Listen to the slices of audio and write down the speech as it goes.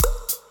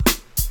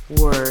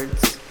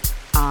Words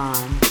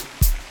on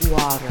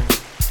Water.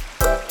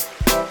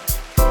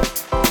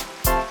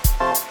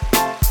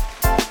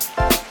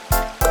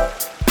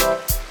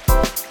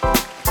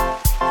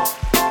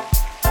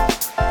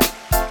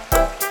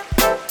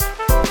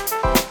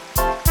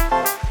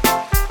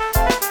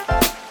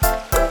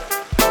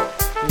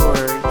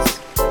 Words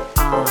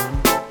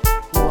on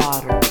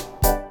Water.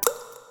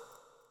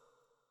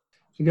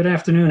 Good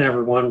afternoon,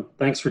 everyone.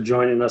 Thanks for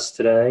joining us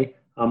today.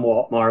 I'm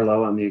Walt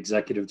Marlowe. I'm the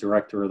Executive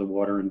Director of the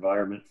Water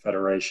Environment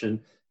Federation.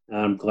 And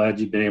I'm glad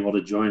you've been able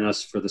to join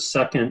us for the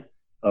second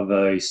of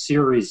a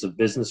series of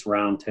business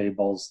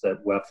roundtables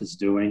that WEF is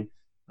doing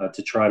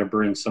to try to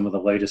bring some of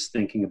the latest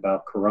thinking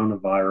about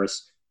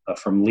coronavirus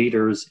from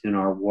leaders in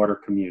our water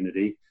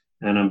community.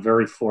 And I'm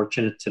very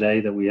fortunate today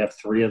that we have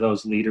three of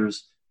those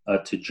leaders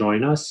to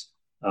join us.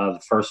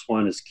 The first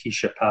one is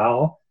Keisha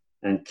Powell,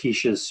 and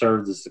Keisha has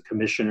served as the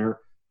Commissioner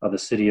of the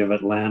City of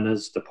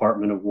Atlanta's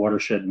Department of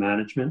Watershed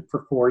Management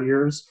for 4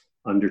 years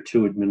under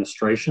two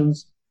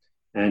administrations.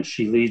 And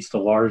she leads the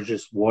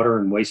largest water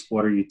and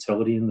wastewater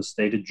utility in the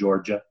state of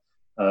Georgia.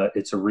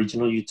 It's a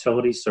regional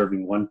utility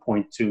serving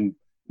 1.2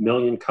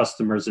 million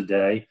customers a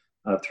day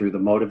through the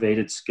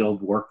motivated,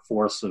 skilled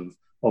workforce of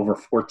over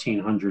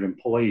 1,400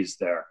 employees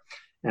there.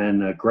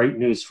 And great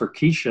news for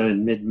Keisha,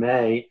 in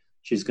mid-May,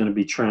 she's going to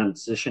be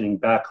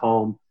transitioning back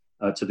home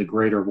to the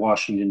greater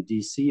Washington,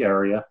 D.C.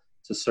 area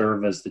to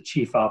serve as the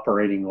Chief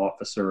Operating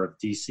Officer of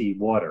DC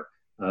Water.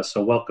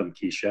 So welcome,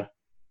 Keisha.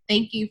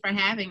 Thank you for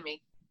having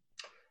me.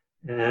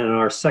 And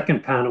our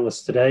second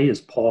panelist today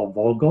is Paul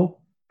Vogel.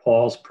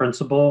 Paul's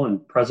principal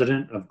and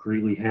president of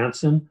Greeley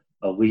Hansen,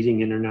 a leading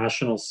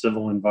international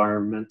civil,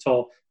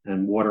 environmental,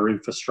 and water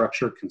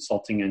infrastructure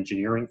consulting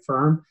engineering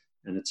firm,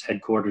 and it's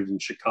headquartered in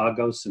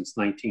Chicago since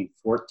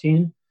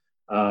 1914.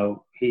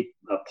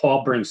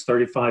 Paul brings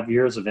 35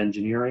 years of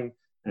engineering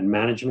and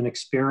management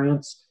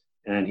experience,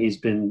 and he's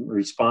been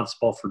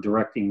responsible for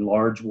directing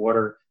large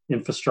water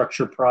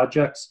infrastructure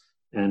projects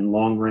and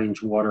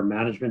long-range water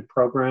management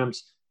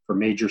programs for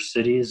major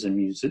cities and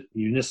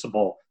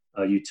municipal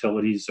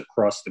utilities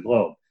across the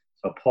globe.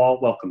 So Paul,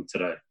 welcome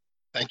today.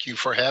 Thank you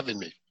for having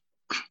me.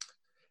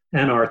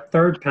 And our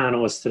third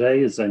panelist today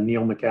is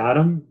Neil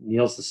McAdam.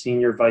 Neil's the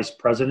Senior Vice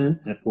President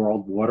at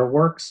World Water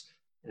Works,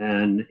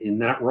 and in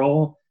that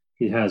role,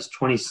 he has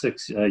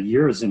 26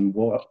 years in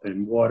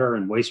water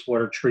and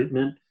wastewater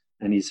treatment,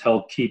 and he's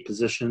held key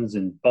positions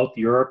in both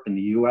Europe and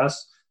the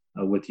U.S.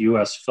 With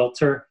U.S.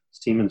 Filter,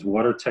 Siemens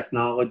Water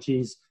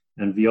Technologies,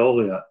 and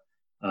Veolia,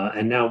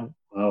 and now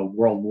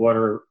World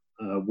Water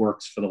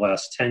Works for the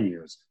last 10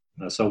 years.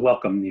 So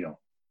welcome, Neil.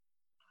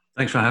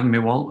 Thanks for having me,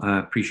 Walt. I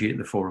appreciate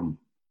the forum.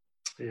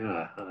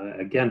 Yeah,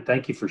 again,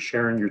 thank you for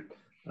sharing your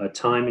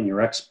time and your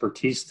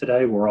expertise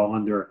today. We're all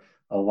under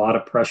a lot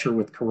of pressure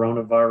with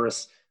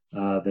coronavirus.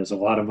 There's a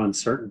lot of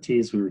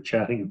uncertainties we were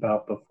chatting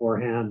about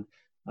beforehand.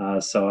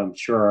 So I'm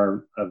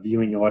sure our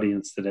viewing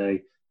audience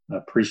today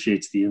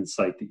appreciates the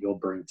insight that you'll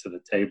bring to the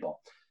table.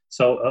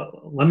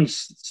 So let me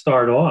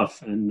start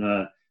off. And,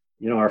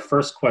 our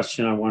first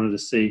question I wanted to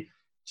see,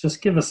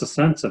 just give us a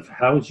sense of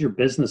how has your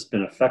business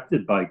been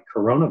affected by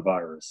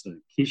coronavirus?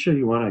 Keisha,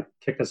 you want to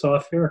kick us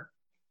off here?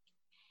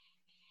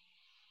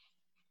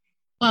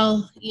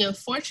 Well,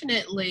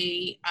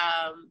 fortunately,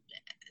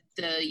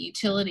 the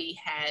utility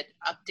had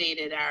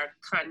updated our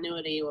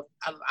continuity of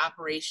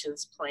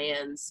operations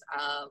plans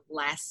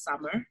last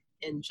summer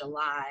in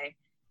July.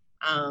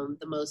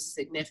 The most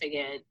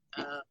significant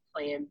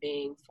plan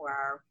being for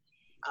our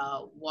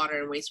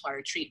water and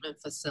wastewater treatment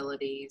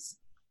facilities.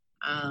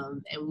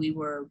 And we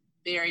were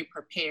very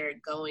prepared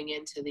going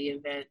into the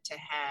event to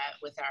have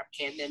with our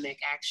pandemic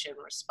action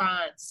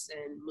response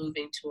and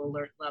moving to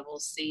alert level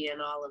C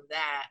and all of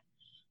that.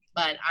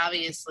 But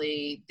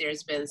obviously,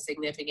 there's been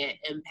significant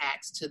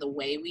impacts to the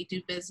way we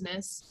do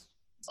business.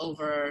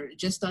 Over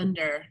just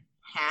under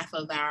half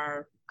of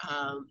our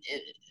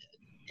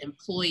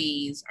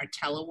employees are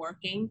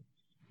teleworking.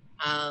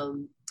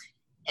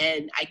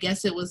 And I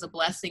guess it was a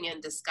blessing in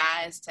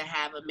disguise to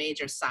have a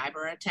major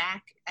cyber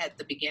attack at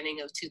the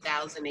beginning of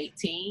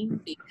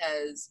 2018,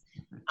 because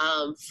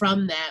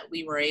from that,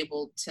 we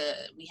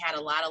had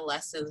a lot of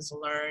lessons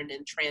learned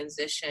and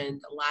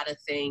transitioned a lot of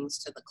things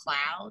to the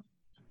cloud.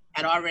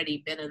 Had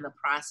already been in the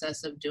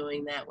process of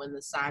doing that when the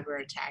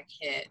cyber attack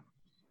hit.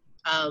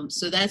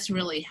 So that's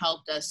really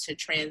helped us to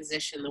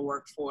transition the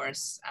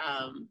workforce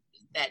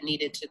that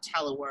needed to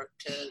telework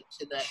to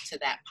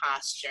that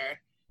posture.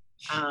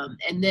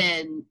 And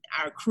then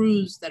our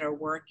crews that are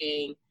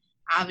working,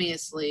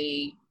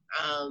 obviously,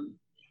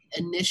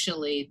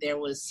 initially there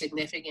was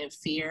significant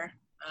fear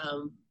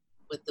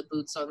with the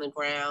boots on the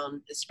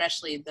ground,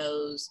 especially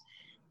those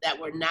that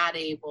were not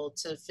able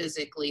to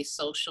physically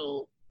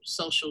social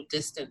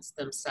distance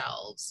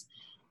themselves.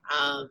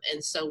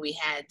 And so we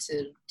had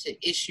to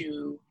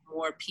issue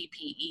more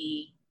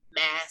PPE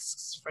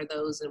masks for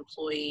those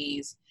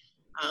employees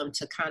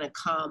to kind of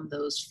calm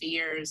those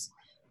fears.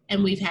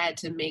 And we've had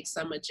to make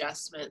some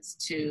adjustments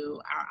to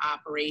our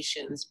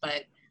operations,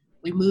 but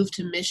we moved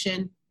to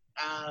mission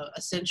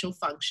essential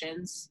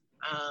functions.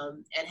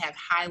 and have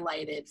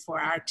highlighted for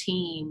our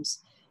teams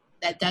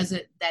that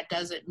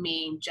doesn't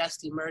mean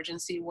just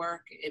emergency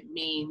work. It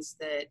means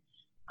that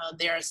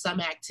there are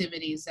some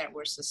activities that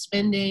we're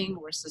suspending.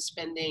 We're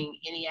suspending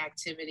any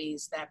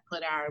activities that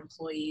put our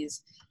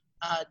employees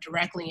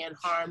directly in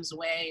harm's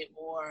way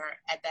or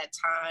at that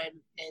time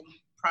in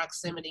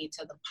proximity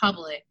to the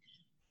public.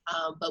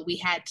 But we've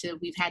had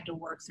to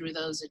work through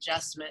those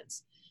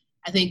adjustments.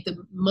 I think the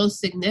most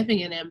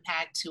significant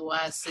impact to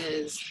us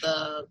is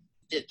the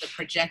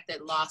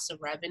projected loss of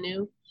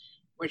revenue.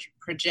 We're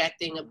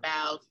projecting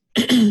about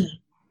an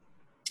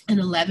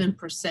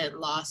 11%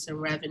 loss in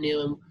revenue.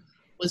 And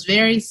what's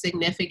very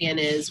significant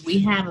is we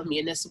have a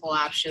municipal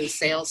option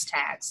sales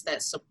tax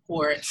that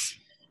supports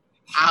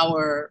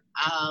our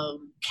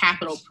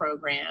capital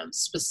programs,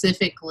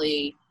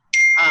 specifically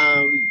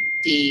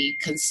the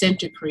consent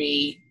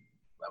decree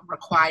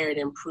required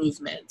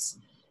improvements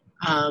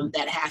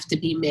that have to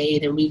be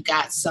made. And we've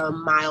got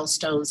some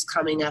milestones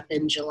coming up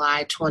in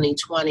July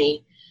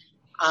 2020.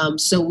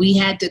 So we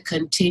had to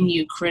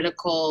continue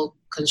critical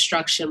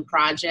construction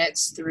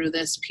projects through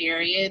this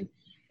period.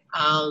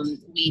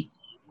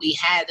 We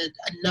had a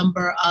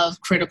number of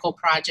critical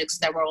projects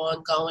that were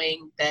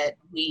ongoing that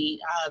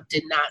we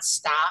did not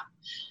stop.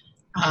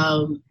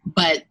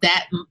 But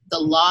the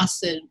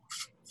loss in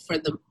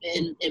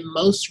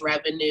most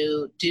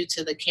revenue due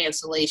to the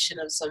cancellation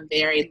of some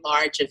very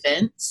large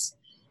events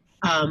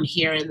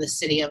here in the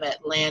city of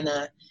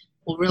Atlanta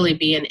will really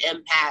be an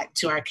impact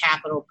to our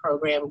capital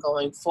program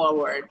going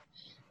forward.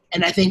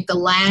 And I think the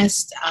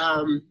last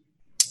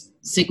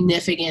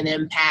significant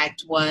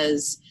impact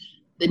was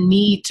the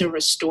need to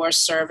restore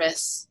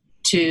service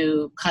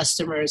to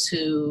customers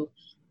who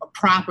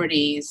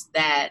properties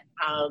that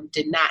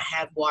did not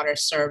have water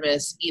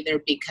service, either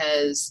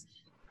because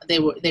they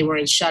were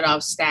in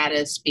shutoff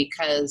status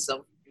because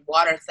of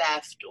water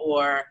theft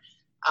or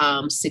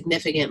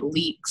significant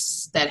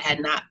leaks that had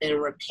not been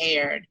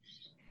repaired.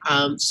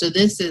 So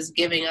this is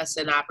giving us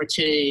an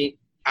opportunity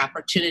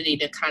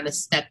to kind of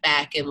step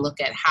back and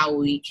look at how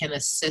we can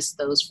assist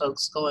those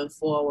folks going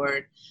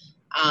forward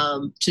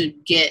to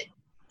get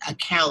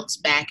accounts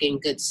back in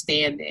good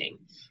standing.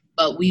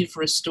 But we've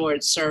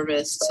restored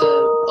service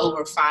to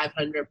over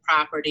 500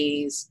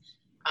 properties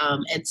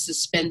and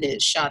suspended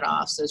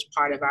shutoffs as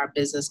part of our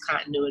business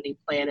continuity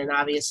plan. And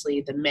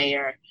obviously the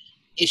mayor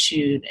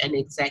issued an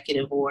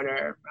executive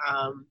order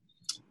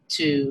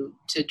to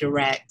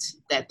direct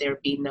that there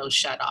be no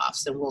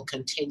shutoffs, and we'll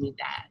continue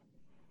that.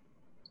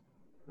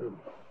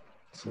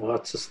 So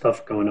lots of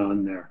stuff going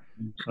on there.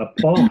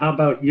 Paul, how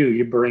about you?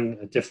 You bring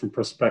a different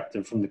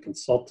perspective from the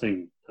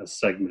consulting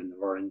segment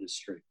of our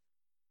industry.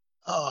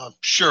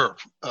 Sure.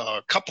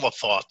 A couple of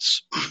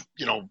thoughts.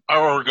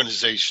 Our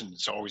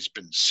organization's always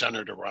been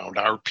centered around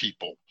our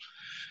people.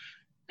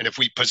 And if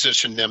we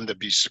position them to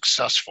be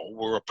successful,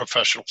 we're a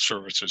professional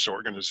services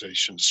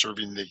organization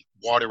serving the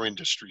water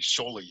industry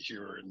solely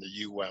here in the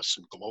US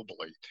and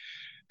globally.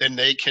 Then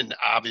they can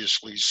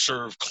obviously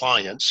serve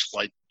clients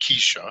like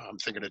Keisha. I'm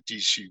thinking of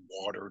DC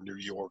Water, New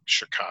York,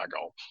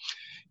 Chicago.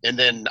 And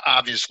then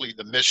obviously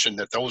the mission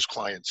that those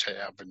clients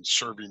have in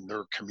serving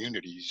their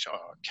communities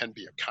can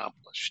be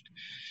accomplished.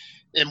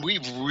 And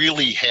we've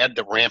really had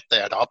to ramp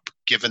that up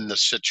given the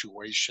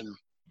situation.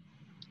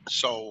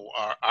 So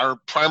our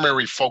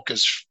primary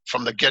focus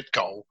from the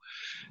get-go,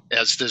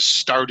 as this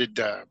started,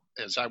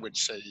 as I would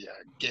say,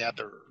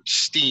 gather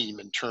steam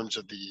in terms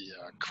of the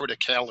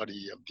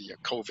criticality of the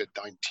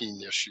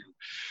COVID-19 issue,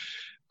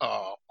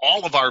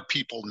 all of our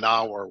people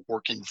now are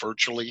working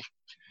virtually.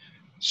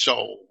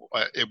 So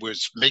it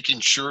was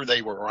making sure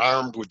they were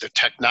armed with the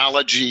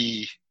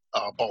technology,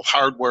 both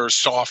hardware,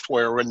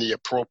 software, and the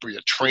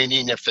appropriate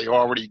training if they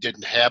already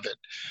didn't have it,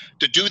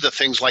 to do the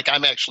things like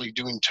I'm actually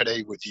doing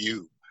today with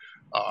you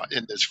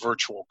in this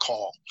virtual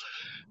call.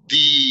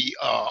 The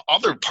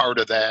other part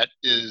of that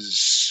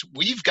is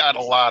we've got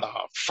a lot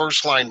of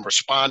first-line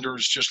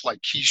responders, just like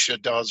Keisha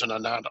does, and a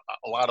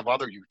lot of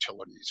other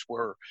utilities,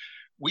 where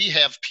we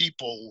have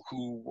people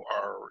who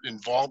are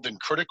involved in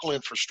critical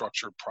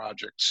infrastructure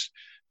projects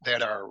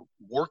that are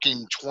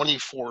working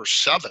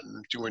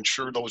 24/7 to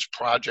ensure those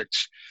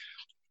projects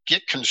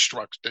get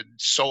constructed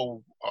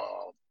so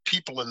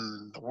people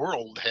in the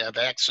world have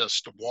access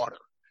to water.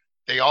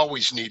 They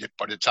always need it,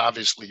 but it's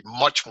obviously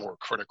much more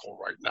critical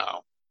right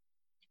now.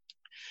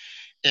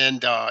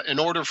 And in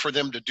order for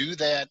them to do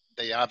that,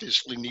 they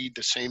obviously need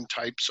the same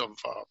types of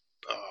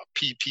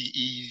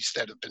PPEs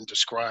that have been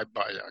described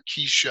by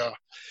Keisha.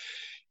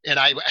 And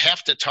I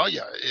have to tell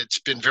you, it's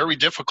been very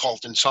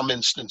difficult in some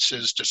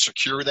instances to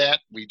secure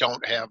that. We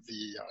don't have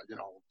the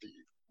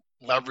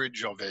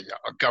leverage of a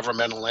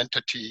governmental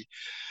entity,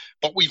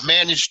 but we've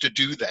managed to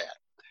do that.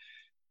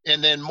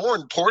 And then more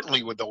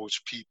importantly with those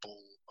people,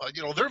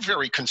 they're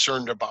very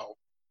concerned about,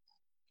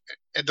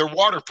 they're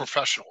water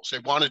professionals. They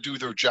want to do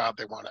their job.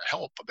 They want to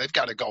help, but they've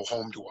got to go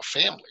home to a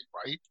family,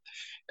 right?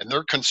 And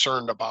they're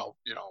concerned about,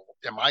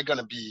 am I going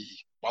to be,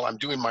 while I'm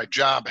doing my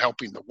job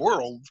helping the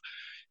world,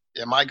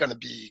 am I going to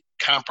be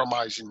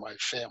compromising my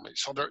family.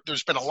 So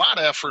there's been a lot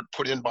of effort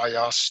put in by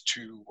us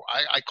to,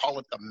 I call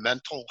it the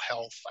mental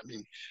health. I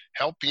mean,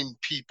 helping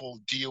people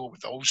deal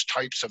with those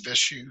types of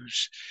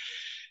issues.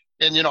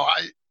 And,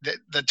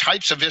 the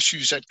types of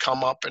issues that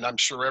come up, and I'm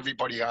sure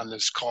everybody on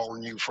this call,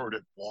 and you've heard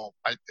it, Walt,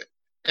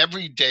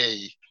 every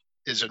day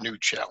is a new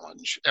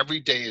challenge. Every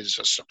day is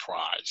a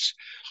surprise.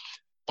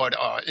 But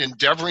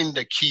endeavoring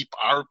to keep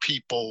our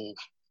people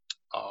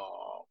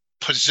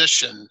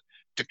positioned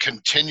to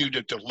continue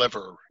to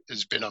deliver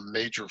has been a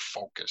major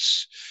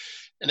focus.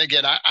 And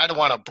again, I don't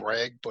want to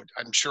brag, but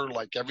I'm sure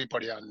like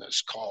everybody on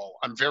this call,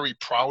 I'm very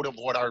proud of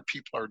what our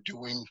people are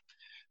doing.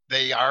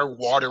 They are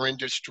water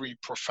industry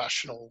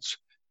professionals.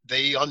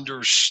 They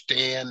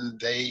understand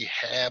they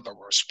have a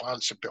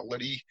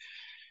responsibility.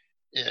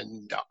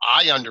 And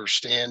I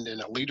understand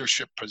in a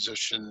leadership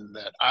position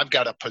that I've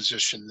got to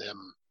position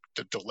them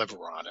to deliver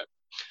on it.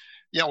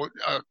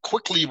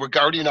 Quickly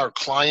regarding our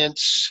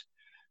clients,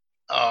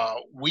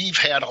 we've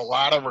had a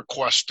lot of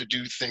requests to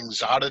do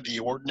things out of the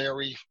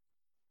ordinary.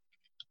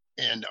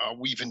 And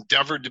we've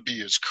endeavored to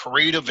be as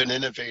creative and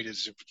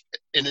innovative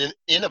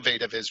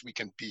as we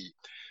can be.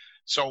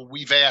 So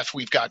we've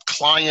got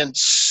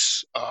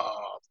clients,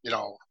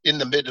 in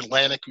the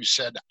Mid-Atlantic who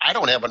said, I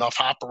don't have enough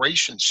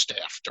operations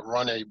staff to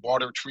run a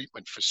water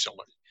treatment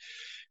facility.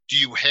 Do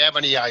you have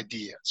any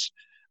ideas?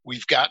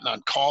 We've gotten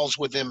on calls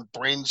with them,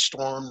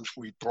 brainstormed.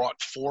 We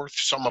brought forth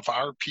some of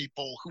our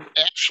people who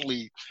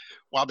actually,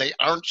 while they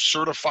aren't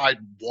certified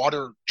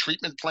water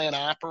treatment plant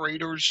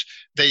operators,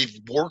 they've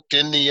worked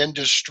in the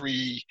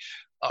industry.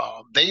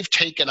 They've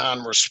taken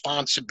on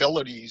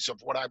responsibilities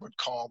of what I would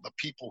call the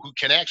people who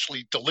can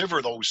actually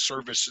deliver those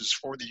services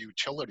for the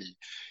utility.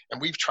 And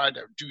we've tried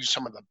to do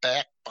some of the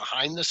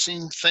behind the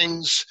scene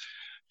things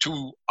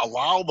to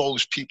allow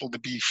those people to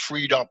be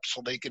freed up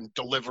so they can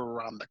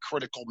deliver on the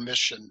critical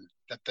mission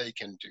that they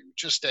can do,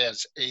 just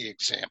as an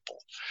example.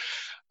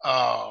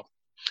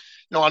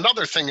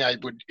 Another thing I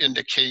would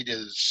indicate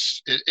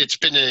is it's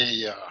been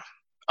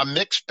a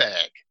mixed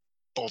bag,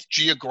 both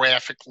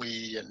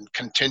geographically and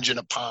contingent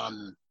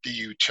upon the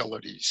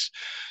utilities.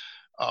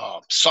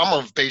 Some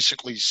have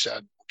basically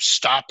said,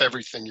 stop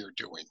everything you're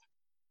doing.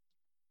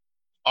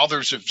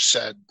 Others have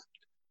said,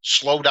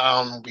 slow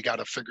down, we got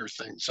to figure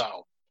things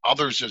out.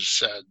 Others have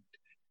said,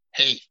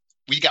 hey,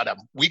 we got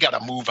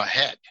to move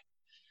ahead.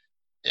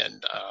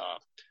 And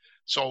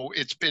so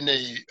it's been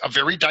a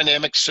very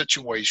dynamic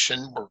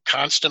situation. We're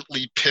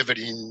constantly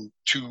pivoting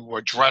to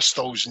address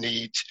those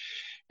needs.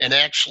 And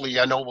actually,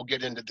 I know we'll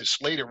get into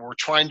this later, we're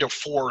trying to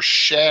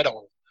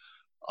foreshadow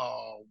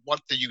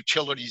what the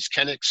utilities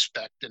can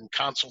expect in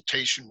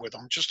consultation with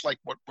them, just like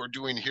what we're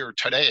doing here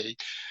today,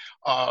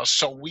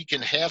 so we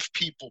can have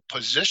people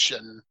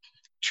positioned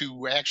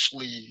to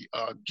actually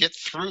get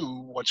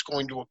through what's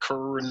going to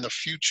occur in the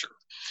future.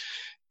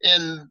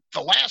 And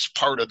the last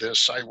part of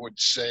this, I would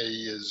say,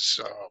 is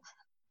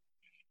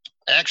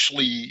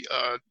actually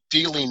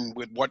dealing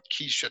with what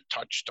Keisha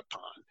touched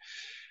upon.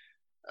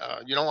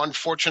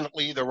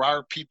 Unfortunately, there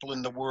are people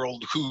in the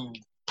world who,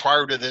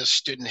 prior to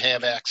this, didn't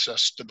have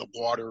access to the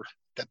water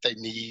that they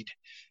need,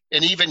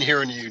 and even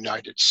here in the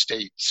United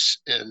States.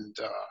 And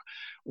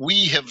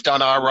we have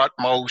done our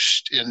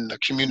utmost in the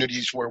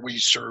communities where we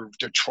serve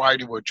to try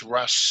to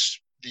address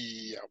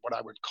the what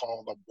I would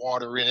call the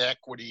water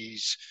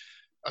inequities,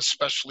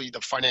 especially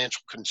the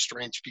financial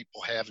constraints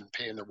people have in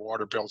paying their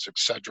water bills, et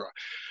cetera,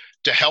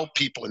 to help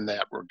people in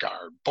that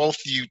regard,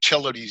 both the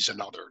utilities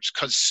and others.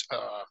 Because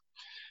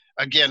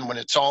again, when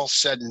it's all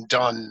said and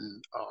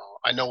done,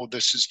 I know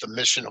this is the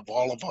mission of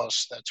all of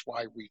us. That's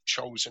why we've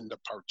chosen to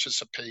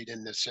participate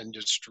in this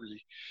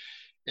industry.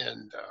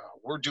 And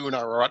we're doing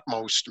our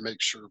utmost to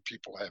make sure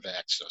people have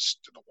access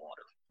to the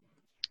water.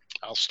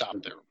 I'll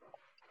stop there.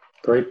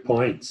 Great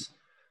points.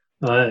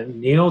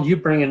 Neil, you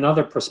bring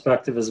another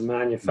perspective as a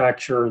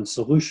manufacturer and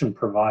solution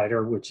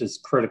provider, which is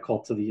critical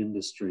to the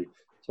industry.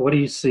 So what do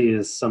you see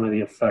as some of the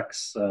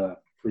effects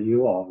for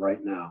you all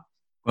right now?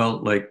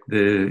 Well, like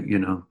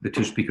the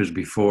two speakers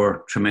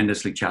before,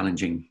 tremendously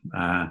challenging.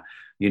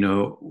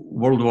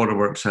 World Water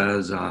Works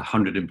has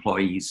 100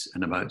 employees,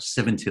 and about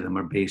 70 of them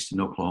are based in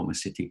Oklahoma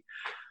City.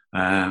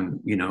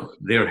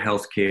 Their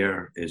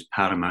healthcare is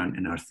paramount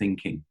in our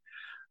thinking.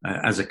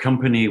 As a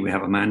company, we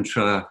have a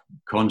mantra: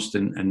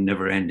 constant and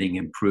never-ending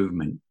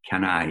improvement.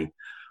 Can I?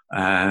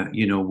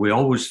 We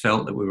always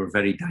felt that we were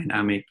very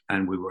dynamic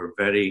and we were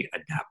very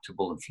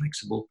adaptable and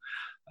flexible.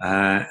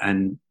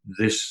 And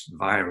this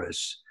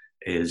virus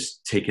is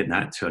taking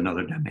that to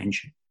another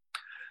dimension.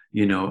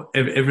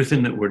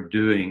 Everything that we're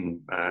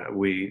doing,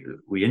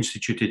 we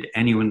instituted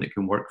anyone that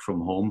can work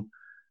from home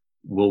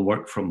will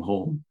work from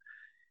home.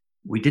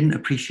 We didn't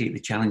appreciate the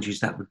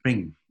challenges that would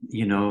bring.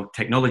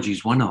 Technology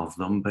is one of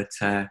them, but,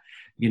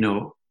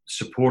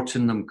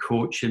 supporting them,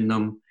 coaching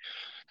them,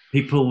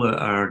 people that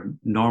are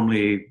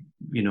normally,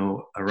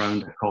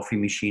 around a coffee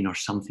machine or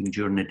something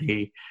during the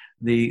day,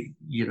 they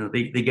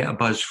get a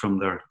buzz from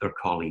their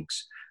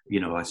colleagues,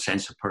 a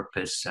sense of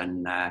purpose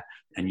and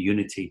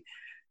unity.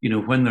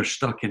 When they're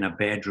stuck in a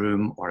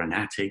bedroom or an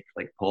attic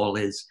like Paul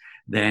is,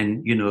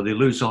 then, you know, they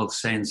lose all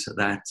sense of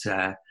that,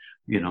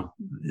 you know,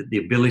 the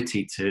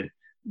ability to,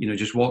 you know,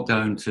 just walk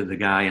down to the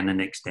guy on the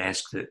next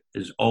desk that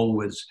is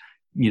always,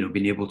 you know,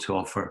 being able to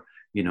offer,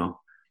 you know,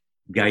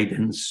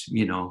 guidance,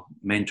 you know,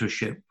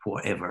 mentorship,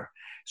 whatever.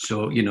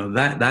 So, you know,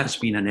 that's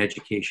been an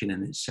education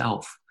in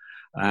itself.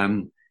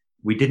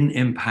 We didn't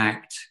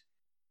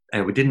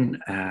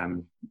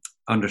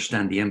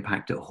understand the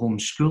impact that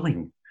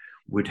homeschooling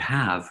would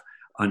have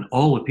on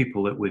all the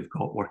people that we've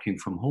got working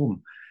from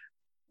home.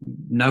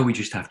 Now we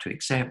just have to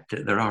accept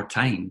that there are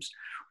times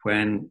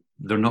when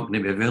they're not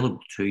going to be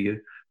available to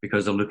you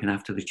because they're looking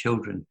after the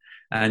children.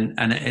 And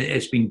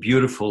it's been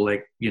beautiful,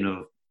 like, you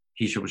know,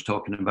 Keisha was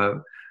talking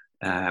about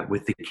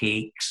with the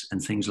cakes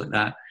and things like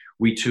that.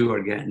 We too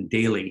are getting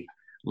daily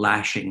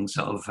lashings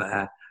of,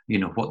 you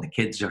know, what the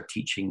kids are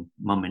teaching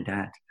mum and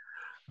dad.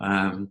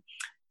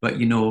 But,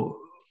 you know,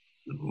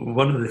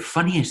 one of the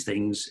funniest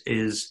things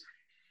is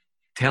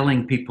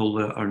telling people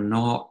that are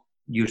not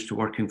used to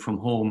working from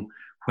home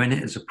when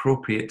it is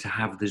appropriate to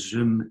have the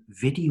Zoom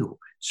video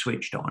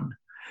switched on,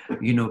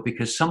 you know,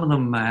 because some of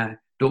them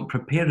don't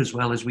prepare as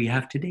well as we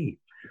have today.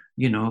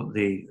 You know,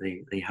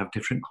 they have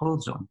different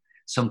clothes on,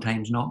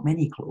 sometimes not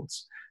many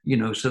clothes, you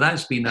know, so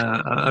that's been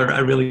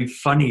a really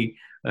funny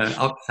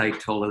upside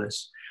to all of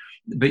this.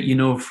 But, you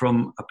know,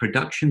 from a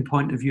production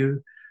point of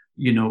view,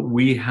 you know,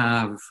 we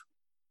have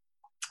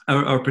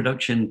our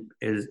production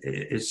is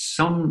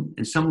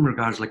in some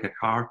regards like a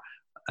car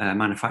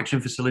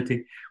manufacturing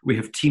facility. We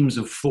have teams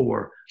of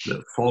 4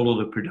 that follow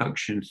the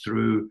production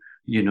through,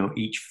 you know,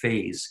 each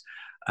phase.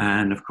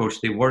 And of course,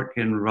 they work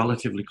in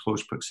relatively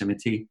close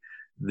proximity.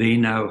 They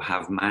now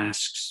have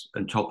masks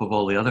on top of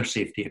all the other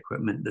safety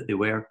equipment that they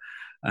wear.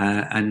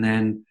 And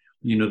then,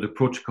 you know, the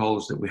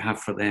protocols that we have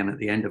for them at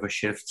the end of a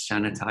shift,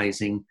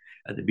 sanitizing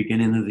at the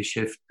beginning of the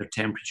shift, their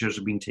temperatures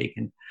have been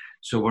taken.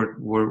 So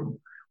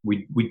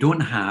we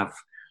don't have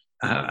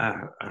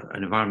an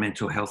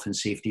environmental health and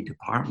safety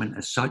department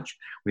as such.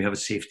 We have a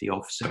safety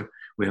officer,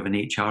 we have an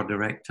HR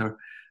director,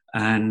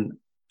 and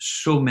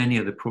so many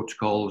of the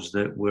protocols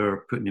that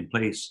we're putting in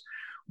place,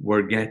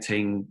 we're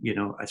getting, you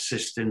know,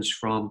 assistance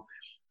from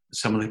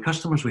some of the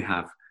customers we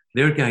have.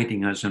 They're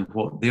guiding us on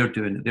what they're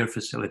doing at their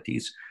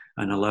facilities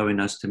and allowing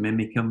us to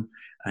mimic them.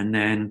 And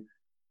then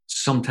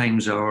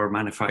sometimes our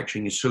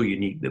manufacturing is so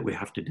unique that we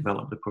have to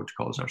develop the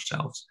protocols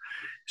ourselves.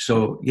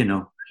 So, you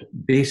know,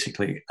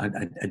 basically,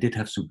 I did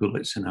have some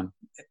bullets, and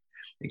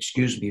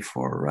excuse me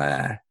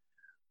for,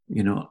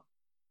 you know,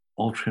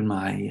 altering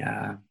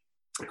my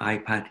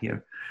iPad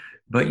here.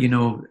 But, you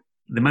know,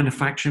 the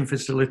manufacturing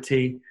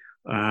facility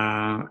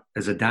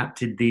has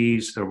adapted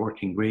these. They're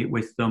working great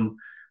with them.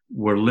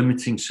 We're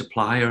limiting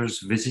suppliers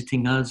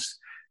visiting us.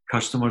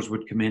 Customers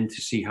would come in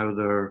to see how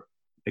their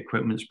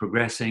equipment's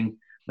progressing.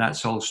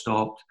 That's all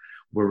stopped.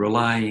 We're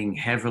relying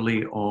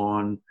heavily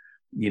on,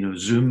 you know,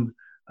 Zoom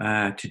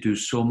to do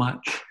so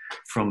much.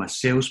 From a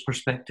sales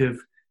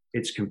perspective,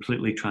 it's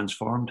completely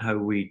transformed how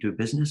we do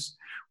business.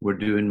 We're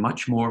doing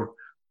much more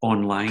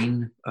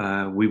online.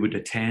 We would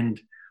attend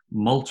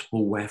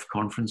multiple WEF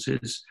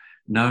conferences.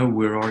 Now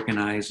we're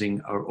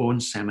organizing our own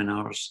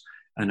seminars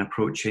and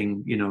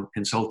approaching, you know,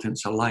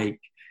 consultants alike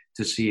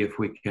to see if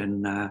we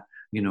can,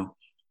 you know,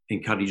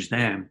 encourage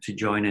them to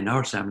join in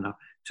our seminar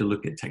to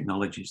look at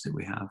technologies that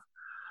we have.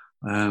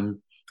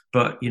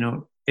 But, you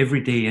know,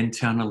 every day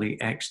internally,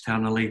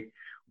 externally,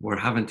 we're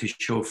having to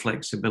show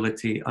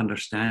flexibility,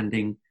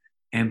 understanding,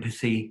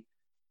 empathy,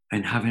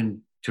 and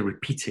having to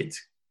repeat it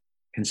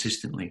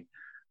consistently.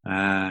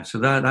 So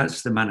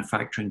that's the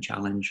manufacturing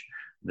challenge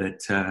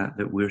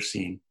that we're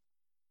seeing.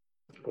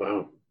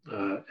 Wow.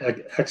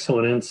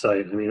 Excellent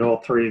insight. I mean, all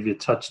 3 of you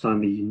touched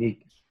on the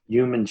unique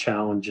human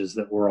challenges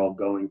that we're all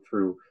going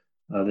through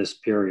this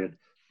period.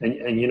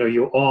 And you know,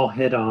 you all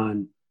hit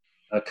on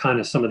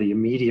kind of some of the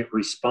immediate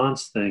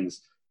response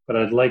things, but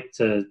I'd like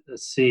to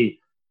see,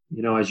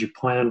 you know, as you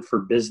plan for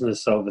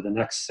business over the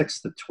next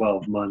 6 to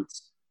 12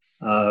 months,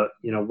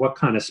 you know, what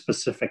kind of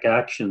specific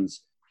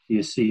actions do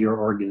you see your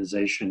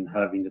organization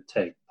having to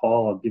take?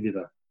 Paul, I'll give you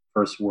the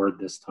first word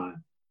this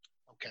time.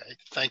 Okay,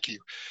 thank you.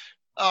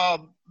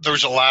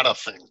 There's a lot of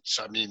things.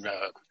 I mean,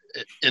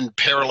 in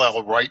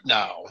parallel right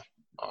now,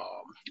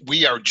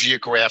 we are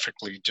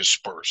geographically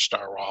dispersed,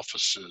 our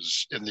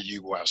offices in the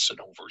U.S. and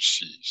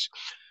overseas.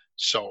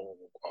 So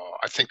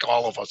I think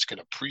all of us can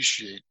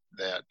appreciate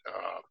that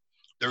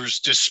there's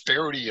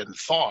disparity in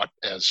thought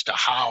as to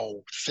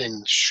how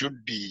things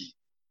should be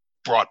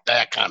brought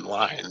back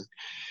online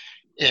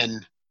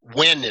and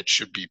when it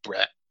should be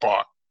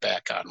brought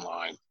back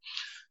online.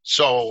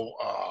 So,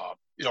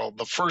 you know,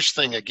 the first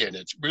thing, again,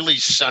 it really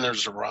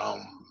centers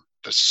around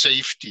the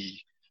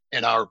safety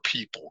in our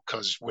people,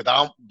 because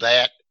without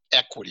that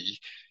equity,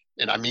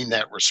 and I mean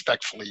that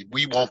respectfully,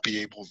 we won't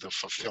be able to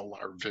fulfill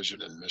our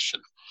vision and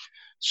mission.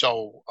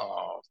 So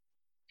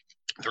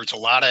there's a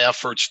lot of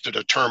efforts to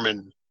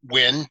determine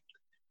when,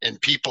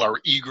 and people are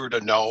eager to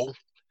know.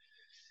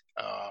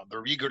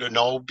 They're eager to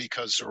know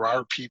because there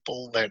are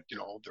people that, you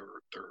know, they're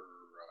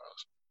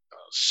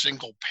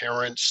single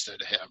parents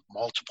that have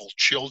multiple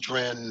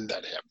children,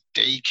 that have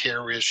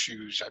daycare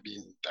issues. I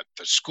mean,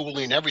 the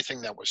schooling,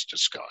 everything that was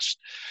discussed.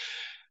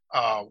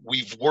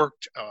 We've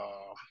worked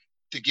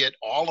to get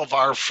all of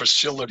our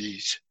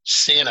facilities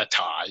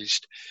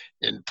sanitized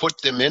and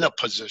put them in a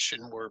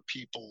position where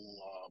people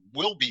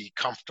will be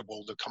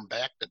comfortable to come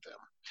back to them.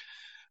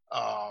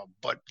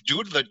 But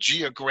due to the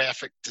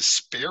geographic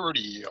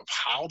disparity of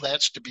how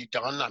that's to be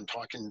done, I'm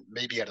talking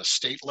maybe at a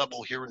state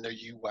level here in the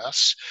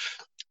U.S.,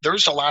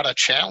 there's a lot of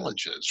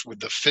challenges with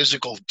the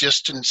physical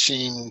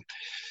distancing.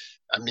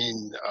 I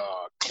mean,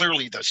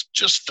 clearly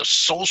just the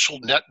social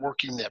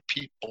networking that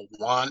people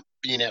want,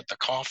 being at the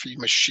coffee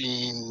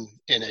machine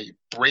in a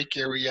break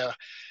area.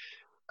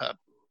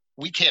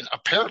 We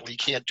apparently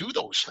can't do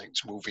those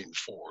things moving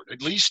forward,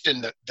 at least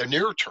in the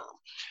near term.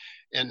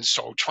 And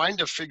so trying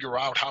to figure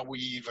out how we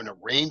even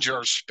arrange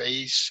our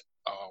space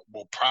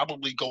will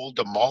probably go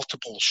to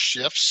multiple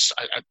shifts.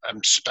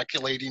 I'm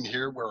speculating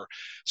here where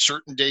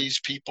certain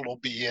days people will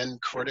be in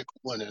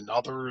critical and in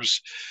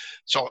others.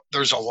 So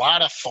there's a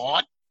lot of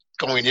thought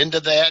going into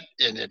that,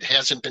 and it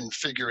hasn't been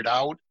figured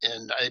out.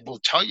 And I will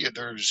tell you,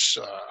 there's,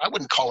 I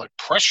wouldn't call it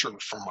pressure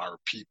from our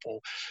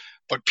people,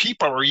 but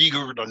people are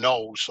eager to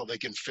know so they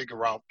can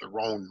figure out their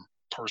own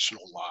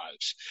personal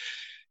lives.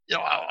 You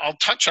know, I'll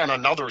touch on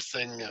another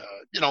thing.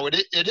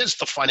 It is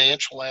the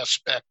financial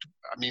aspect.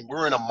 I mean,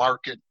 we're in a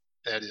market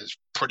that is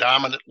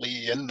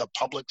predominantly in the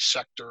public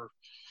sector.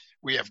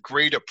 We have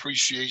great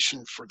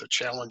appreciation for the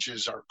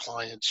challenges our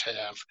clients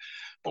have,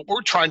 but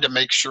we're trying to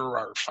make sure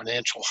our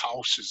financial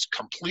house is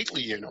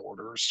completely in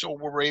order so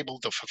we're able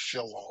to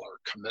fulfill all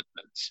our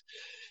commitments.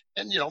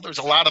 And, there's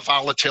a lot of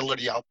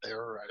volatility out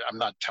there. I'm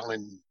not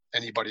telling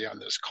anybody on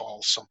this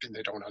call something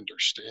they don't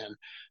understand.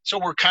 So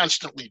we're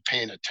constantly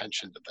paying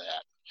attention to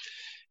that.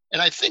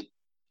 And I think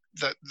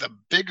the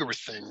bigger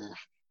thing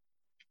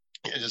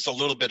is a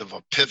little bit of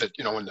a pivot,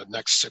 in the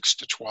next 6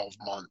 to 12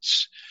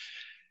 months.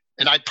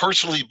 And I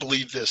personally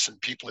believe this,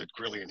 and people at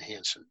Greeley and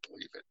Hansen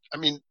believe it. I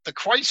mean, the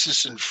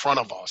crisis in front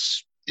of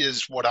us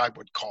is what I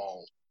would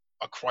call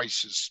a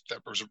crisis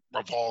that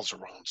revolves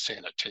around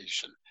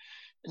sanitation.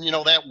 And,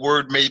 that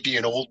word may be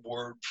an old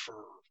word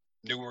for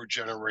newer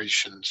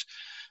generations,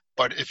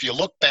 but if you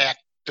look back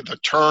to the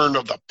turn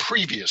of the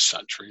previous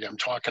century, I'm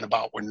talking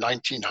about when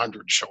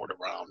 1900 showed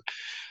around,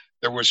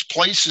 there was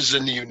places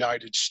in the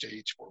United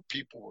States where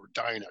people were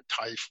dying of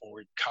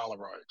typhoid,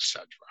 cholera,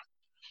 etc.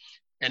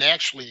 And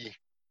actually,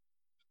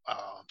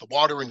 the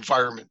Water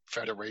Environment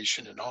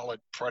Federation and all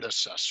its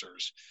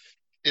predecessors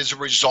is a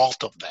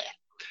result of that.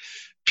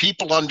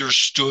 People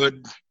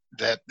understood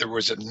that there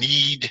was a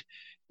need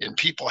and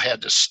people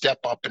had to step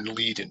up and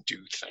lead and do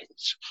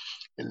things.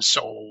 And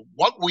so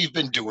what we've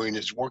been doing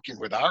is working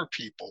with our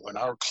people and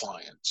our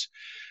clients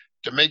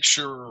to make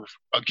sure,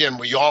 again,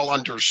 we all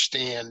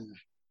understand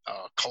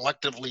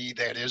collectively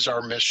that is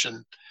our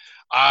mission.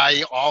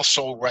 I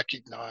also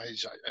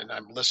recognize, and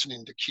I'm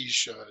listening to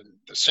Keisha, and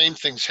the same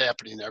thing's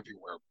happening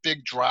everywhere,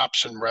 big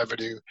drops in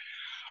revenue.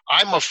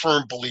 I'm a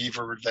firm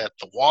believer that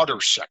the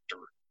water sector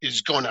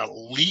is going to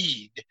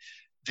lead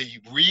the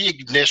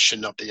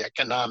reignition of the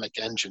economic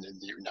engine in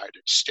the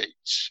United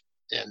States.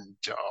 And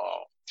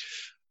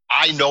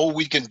I know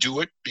we can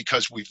do it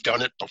because we've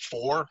done it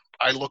before.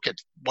 I look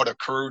at what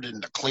occurred in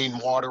the Clean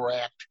Water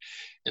Act.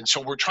 And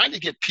so we're trying to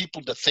get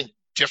people to think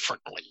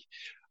differently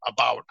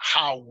about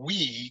how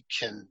we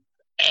can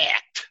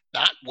act,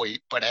 not wait,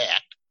 but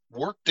act,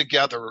 work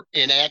together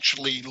and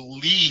actually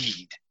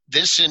lead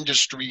this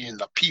industry, and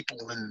the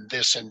people in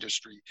this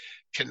industry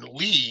can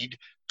lead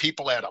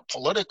people at a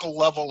political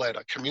level, at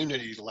a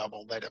community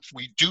level, that if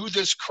we do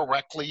this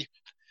correctly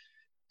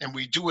and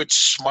we do it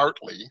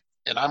smartly,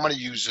 and I'm going to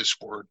use this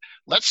word,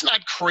 let's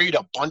not create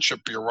a bunch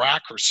of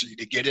bureaucracy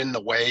to get in the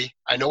way.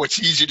 I know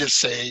it's easy to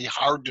say,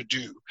 hard to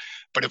do,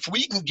 but if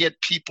we can get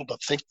people to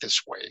think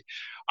this way,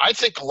 I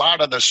think a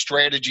lot of the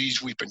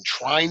strategies we've been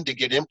trying to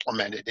get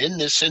implemented in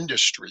this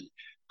industry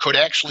could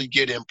actually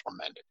get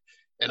implemented.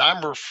 And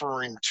I'm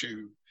referring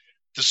to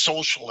the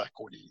social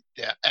equity,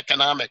 the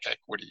economic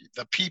equity,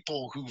 the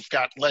people who've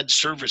got lead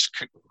service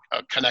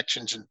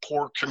connections in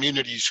poor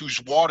communities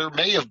whose water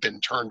may have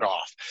been turned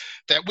off,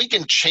 that we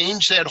can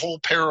change that whole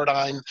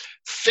paradigm,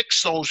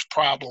 fix those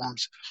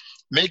problems,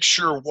 make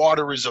sure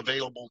water is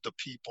available to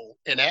people,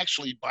 and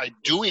actually by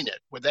doing it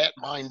with that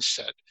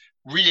mindset,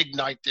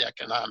 reignite the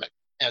economic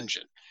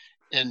engine.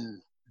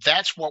 And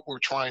that's what we're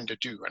trying to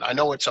do. And I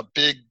know it's a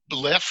big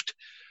lift,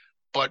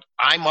 but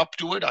I'm up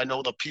to it. I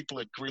know the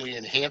people at Greeley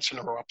and Hansen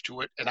are up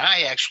to it. And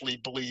I actually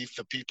believe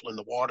the people in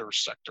the water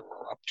sector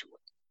are up to it.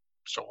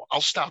 So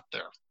I'll stop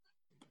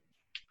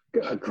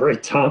there.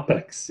 Great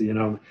topics.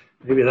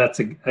 Maybe that's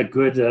a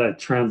good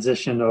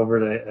transition over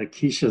to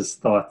Keisha's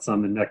thoughts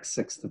on the next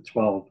 6 to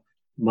 12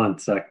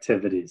 months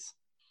activities.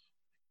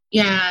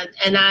 Yeah,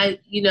 and I,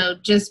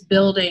 just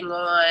building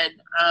on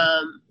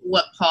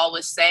what Paul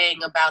was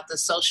saying about the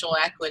social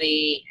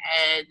equity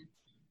and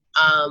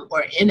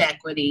or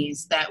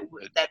inequities that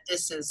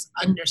this is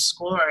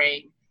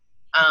underscoring.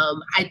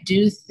 I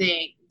do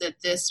think that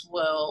this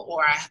will,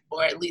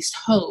 or at least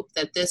hope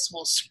that this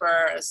will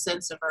spur a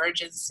sense of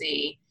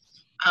urgency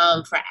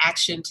for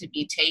action to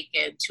be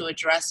taken to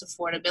address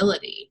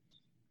affordability,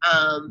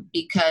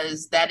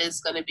 because that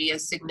is going to be a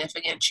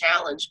significant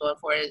challenge going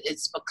forward.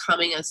 It's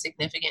becoming a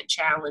significant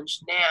challenge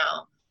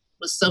now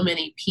with so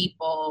many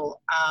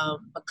people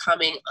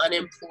becoming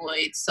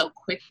unemployed so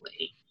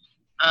quickly.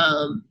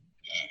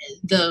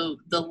 The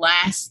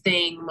last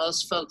thing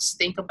most folks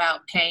think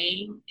about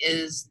paying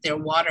is their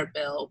water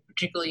bill,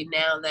 particularly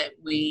now that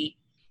we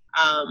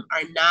are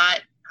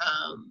not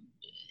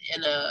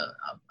in a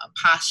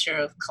posture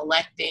of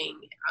collecting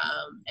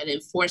and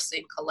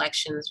enforcing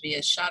collections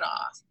via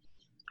shutoff.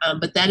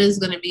 But that is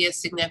going to be a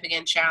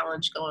significant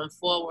challenge going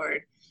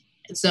forward.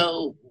 And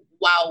so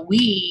while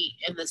we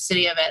in the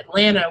city of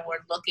Atlanta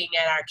were looking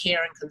at our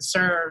Care and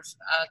Conserve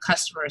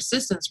customer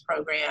assistance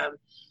program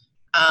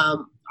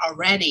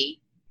already,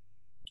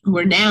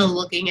 we're now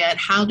looking at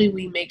how do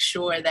we make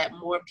sure that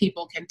more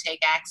people can take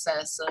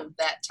access of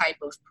that type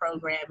of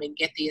program and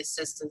get the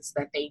assistance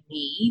that they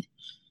need.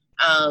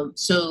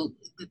 So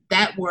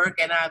that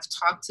work, and I've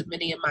talked to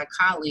many of my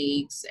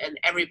colleagues, and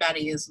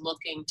everybody is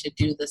looking to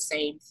do the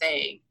same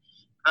thing.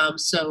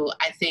 So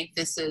I think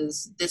this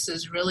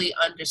is really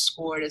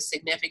underscored a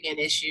significant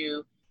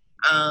issue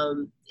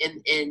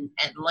in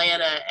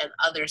Atlanta and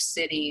other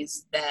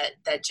cities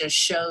that just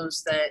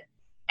shows that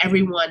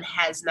everyone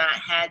has not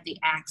had the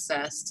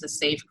access to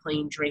safe,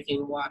 clean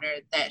drinking water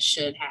that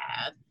should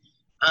have.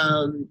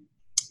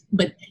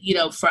 But, you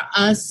know, for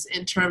us,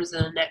 in terms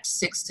of the next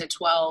 6 to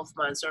 12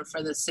 months, or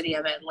for the city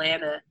of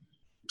Atlanta,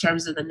 in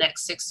terms of the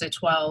next 6 to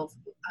 12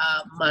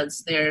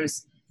 months,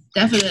 there's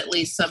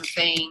definitely some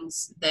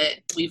things that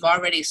we've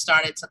already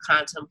started to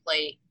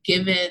contemplate,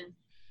 given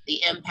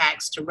the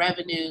impacts to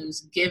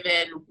revenues,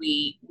 given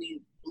we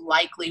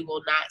likely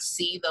will not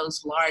see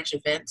those large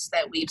events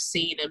that we've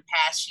seen in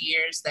past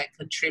years that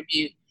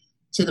contribute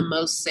to the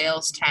most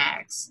sales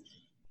tax.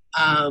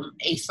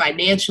 A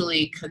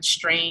financially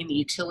constrained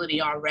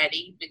utility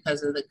already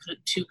because of the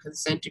 2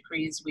 consent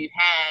decrees we've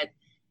had,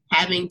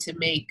 having to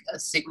make a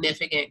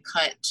significant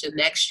cut to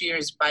next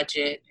year's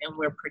budget, and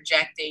we're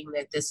projecting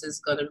that this is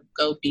going to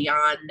go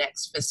beyond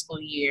next fiscal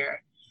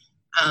year.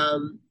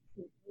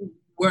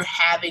 We're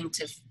having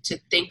to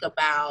think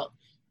about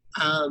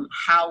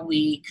how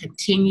we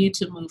continue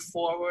to move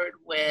forward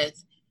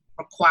with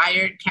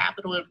required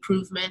capital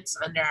improvements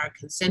under our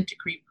consent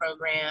decree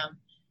program.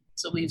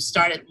 So we've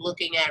started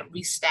looking at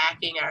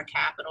restacking our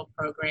capital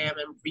program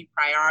and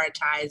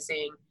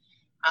reprioritizing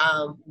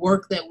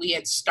work that we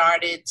had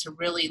started to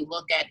really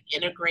look at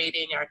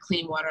integrating our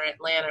Clean Water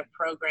Atlanta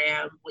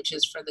program, which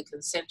is for the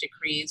consent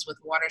decrees, with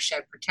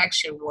watershed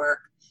protection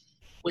work,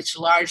 which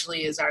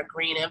largely is our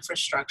green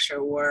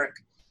infrastructure work,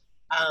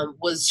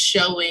 was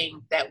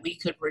showing that we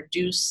could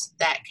reduce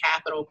that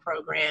capital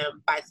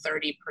program by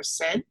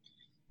 30%.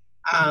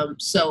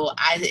 So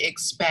I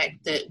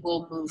expect that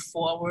we'll move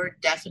forward,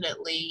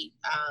 definitely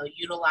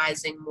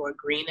utilizing more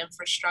green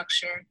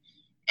infrastructure,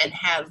 and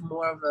have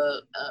more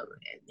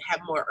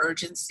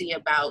urgency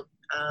about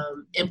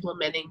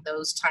implementing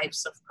those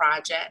types of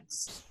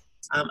projects.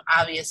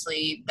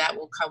 Obviously, that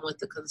will come with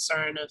the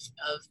concern of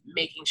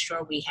making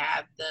sure we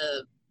have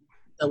the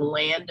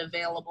land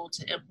available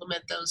to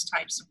implement those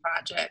types of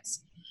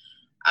projects.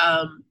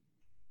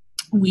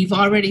 We've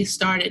already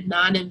started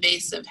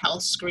non-invasive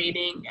health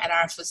screening at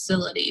our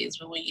facilities.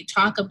 But when you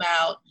talk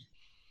about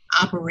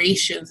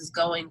operations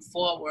going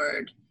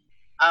forward,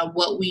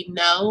 what we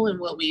know and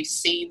what we've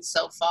seen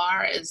so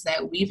far is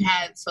that we've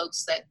had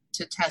folks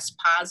to test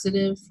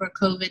positive for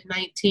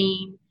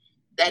COVID-19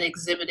 that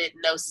exhibited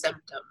no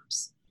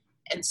symptoms.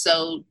 And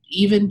so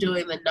even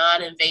doing the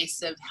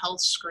non-invasive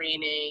health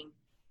screening,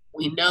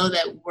 we know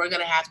that we're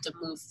going to have to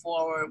move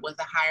forward with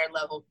a higher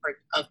level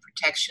of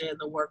protection in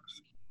the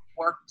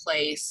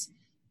workplace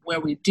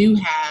where we do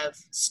have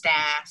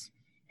staff,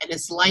 and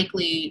it's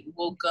likely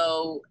we'll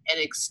go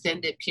an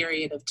extended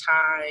period of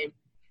time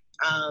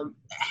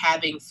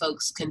having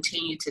folks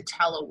continue to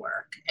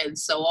telework. And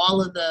so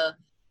all of the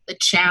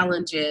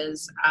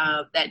challenges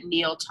that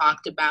Neil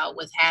talked about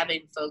with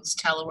having folks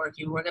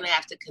teleworking, we're going to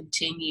have to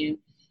continue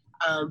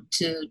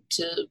to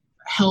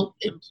help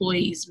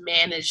employees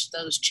manage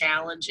those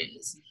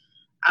challenges.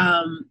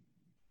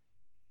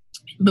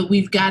 But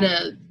we've got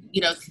to,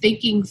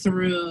 thinking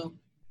through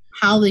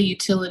how the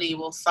utility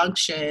will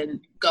function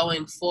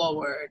going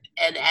forward,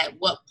 and at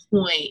what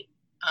point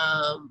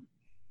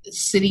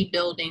city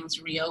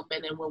buildings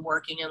reopen, and we're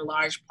working in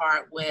large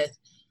part with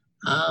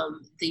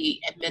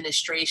the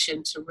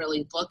administration to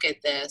really look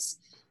at this.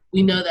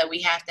 We know that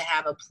we have to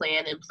have a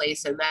plan in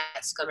place, and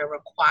that's going to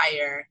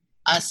require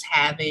us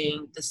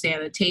having the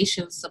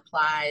sanitation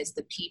supplies,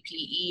 the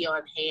PPE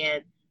on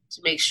hand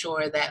to make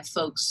sure that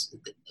folks'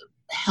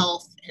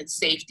 health and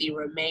safety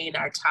remain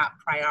our top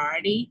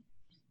priority.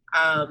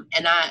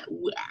 And I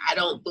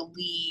don't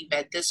believe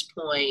at this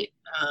point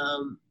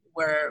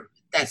where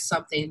that's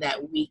something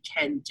that we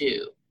can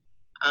do.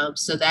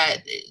 So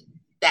that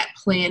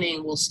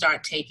planning will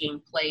start taking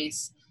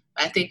place.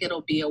 I think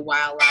it'll be a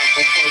while out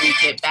before we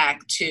get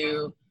back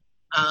to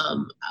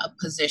a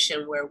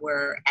position where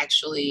we're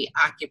actually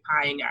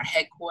occupying our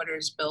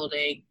headquarters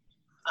building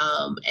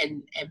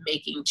and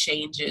making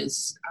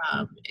changes,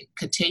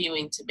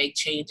 continuing to make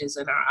changes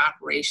in our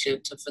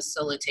operation to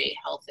facilitate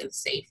health and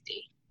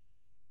safety.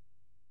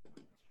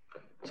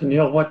 So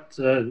Neil, what,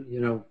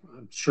 I'm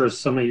sure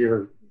some of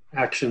your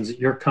actions at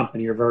your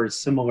company are very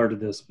similar to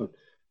this, but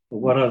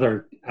what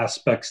other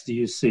aspects do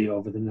you see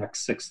over the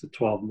next 6 to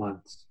 12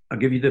 months? I'll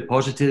give you the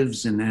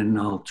positives and then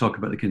I'll talk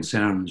about the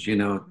concerns.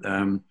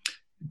 Q1,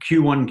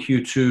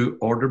 Q2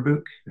 order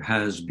book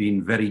has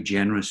been very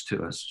generous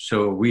to us.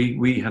 So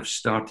we have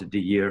started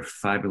the year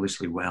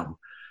fabulously well.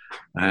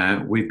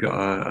 We've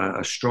got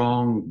a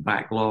strong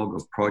backlog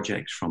of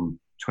projects from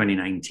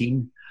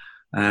 2019,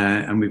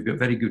 and we've got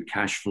very good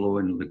cash flow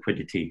and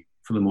liquidity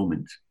for the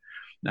moment.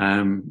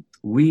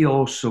 We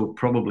also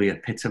probably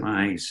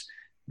epitomize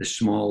the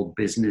small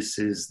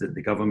businesses that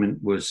the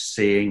government was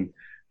saying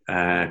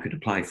could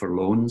apply for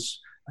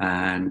loans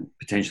and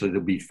potentially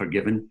they'll be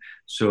forgiven.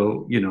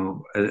 So,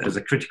 as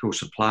a critical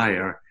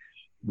supplier,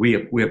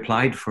 we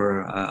applied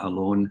for a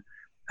loan.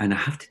 And I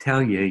have to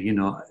tell you,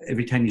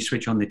 every time you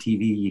switch on the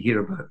TV, you hear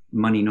about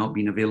money not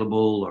being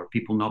available or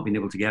people not being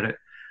able to get it.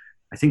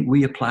 I think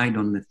we applied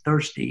on the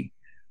Thursday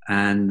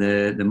and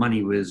the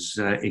money was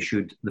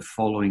issued the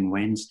following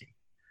Wednesday.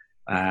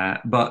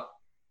 But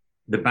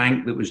the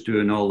bank that was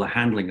doing all the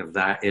handling of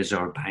that is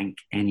our bank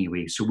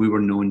anyway. So we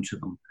were known to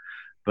them.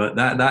 But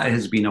that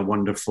has been a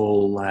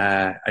wonderful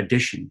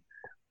addition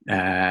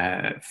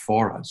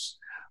for us.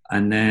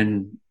 And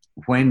then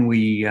when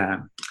we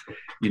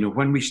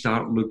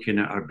start looking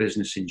at our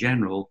business in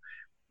general,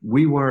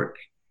 we work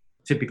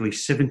typically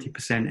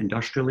 70%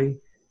 industrially,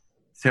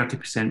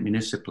 30%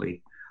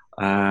 municipally.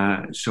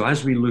 So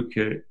as we look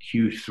at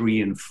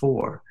Q3 and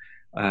 4,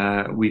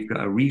 we've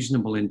got a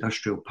reasonable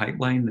industrial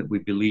pipeline that we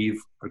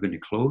believe are going to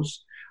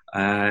close.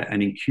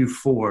 And in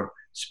Q4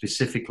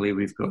 specifically,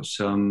 we've got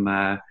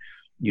some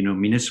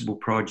municipal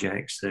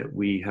projects that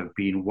we have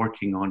been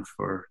working on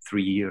for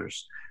 3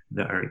 years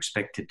that are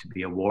expected to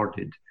be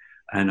awarded.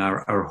 And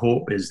our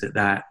hope is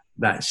that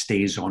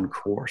stays on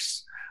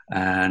course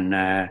and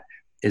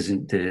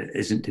isn't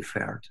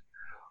deferred.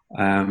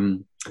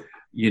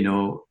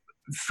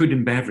 Food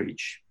and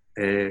beverage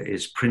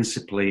is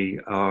principally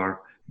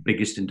our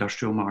biggest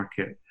industrial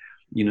market.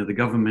 The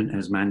government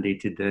has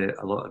mandated that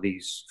a lot of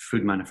these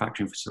food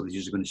manufacturing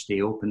facilities are going to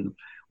stay open.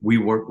 We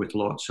work with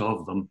lots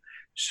of them.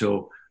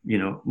 So,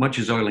 much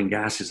as oil and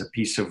gas is a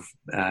piece of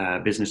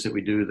business that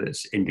we do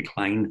that's in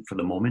decline for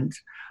the moment,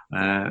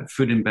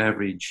 food and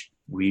beverage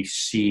we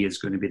see is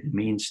going to be the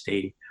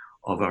mainstay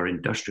of our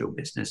industrial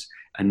business,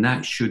 and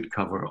that should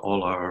cover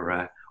all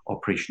our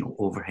operational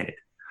overhead.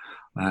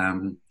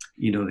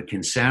 The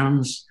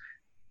concerns,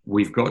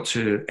 we've got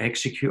to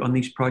execute on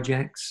these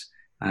projects,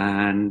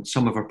 and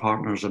some of our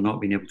partners are not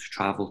being able to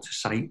travel to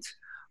site.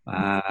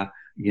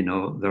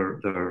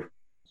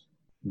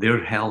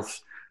 Their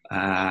health,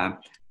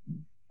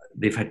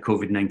 they've had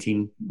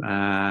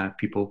COVID-19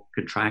 people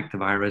contract the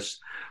virus,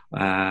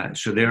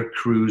 so their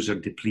crews are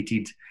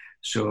depleted.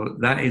 So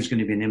that is going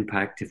to be an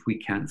impact if we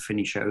can't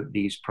finish out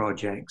these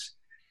projects,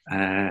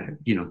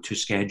 to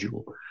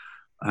schedule.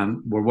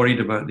 We're worried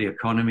about the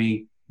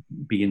economy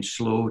being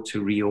slow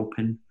to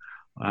reopen.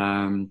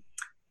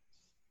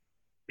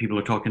 People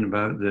are talking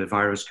about the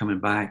virus coming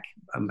back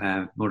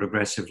more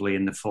aggressively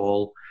in the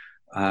fall,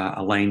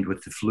 aligned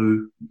with the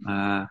flu.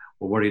 We're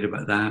worried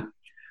about that.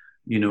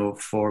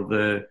 For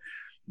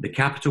the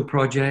capital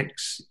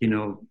projects,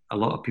 a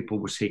lot of people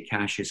will say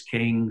cash is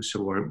king.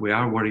 So we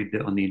are worried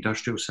that on the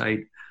industrial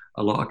side,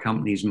 a lot of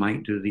companies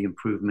might do the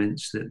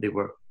improvements that they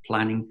were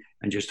planning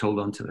and just hold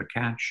on to their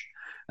cash.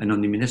 And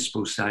on the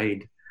municipal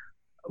side,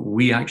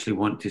 we actually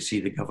want to see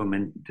the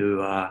government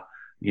do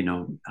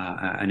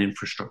an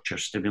infrastructure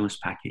stimulus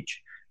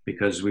package,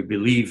 because we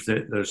believe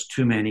that there's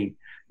too many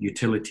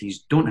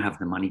utilities don't have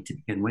the money to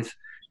begin with.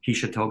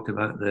 Keisha talked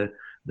about the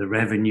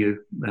revenue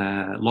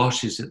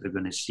losses that they're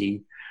going to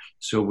see.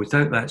 So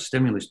without that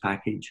stimulus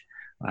package,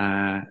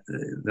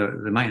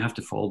 they might have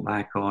to fall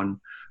back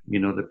on,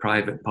 the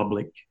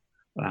private-public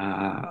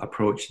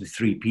approach, the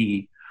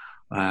 3P.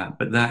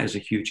 But that is a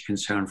huge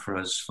concern for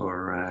us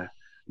for,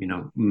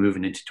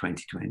 moving into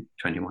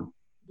 2021.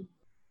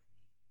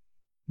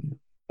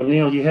 Well,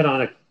 Neil, you hit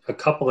on a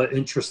couple of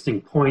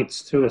interesting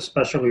points too,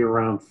 especially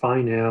around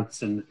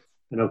finance. And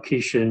I know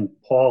Keisha and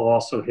Paul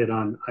also hit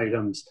on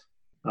items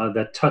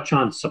that touch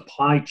on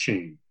supply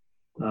chain.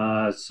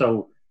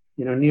 So,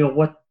 Neil,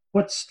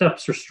 what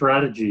steps or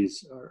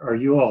strategies are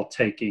you all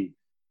taking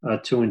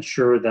to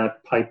ensure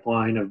that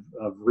pipeline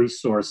of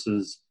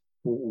resources,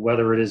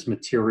 whether it is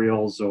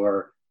materials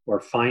or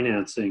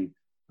financing,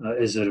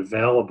 is it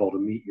available to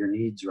meet your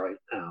needs right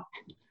now?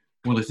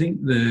 Well, I think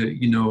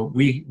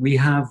we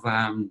have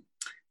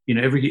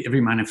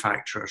every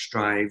manufacturer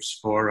strives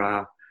for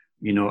a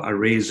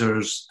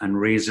razors and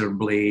razor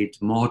blade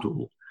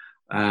model.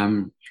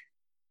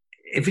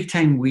 Every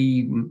time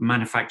we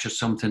manufacture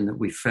something that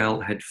we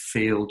felt had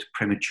failed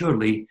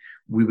prematurely,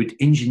 we would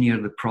engineer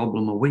the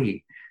problem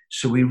away.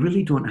 So we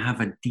really don't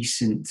have a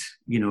decent,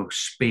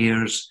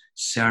 spares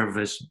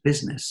service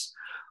business.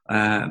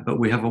 But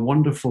we have a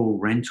wonderful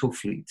rental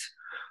fleet.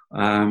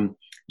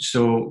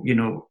 So,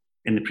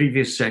 in the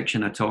previous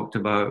section, I talked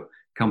about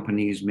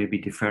companies maybe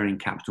deferring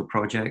capital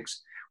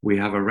projects. We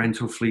have a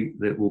rental fleet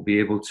that will be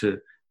able to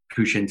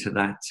push into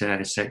that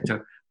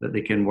sector, that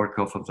they can work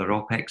off of their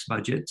OPEX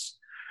budgets.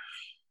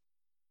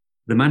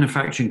 The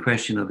manufacturing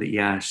question that you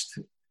asked,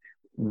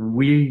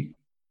 we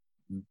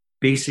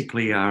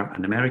basically are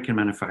an American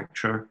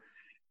manufacturer,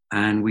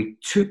 and we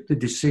took the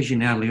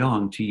decision early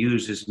on to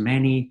use as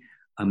many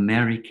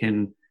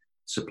American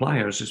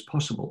suppliers as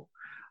possible.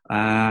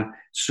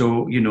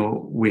 So,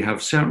 we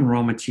have certain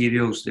raw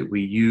materials that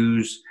we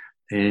use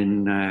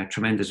in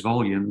tremendous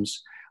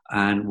volumes,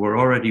 and we're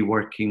already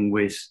working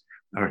with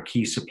our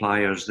key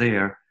suppliers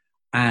there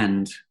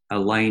and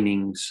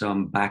aligning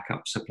some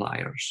backup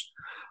suppliers.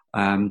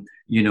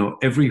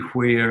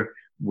 Everywhere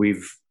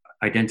we've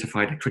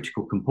identified a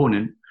critical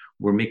component,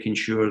 we're making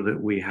sure that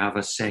we have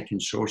a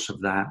second source of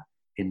that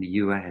in the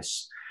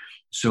US.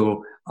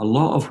 So a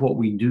lot of what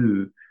we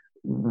do,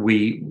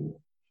 we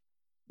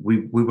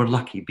were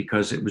lucky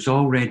because it was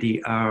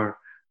already our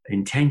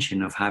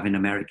intention of having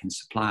American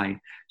supply.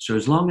 So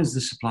as long as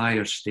the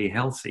suppliers stay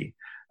healthy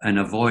and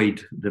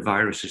avoid the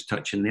viruses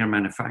touching their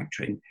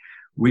manufacturing,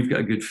 we've got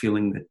a good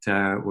feeling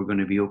that we're going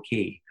to be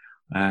okay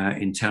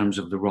in terms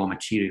of the raw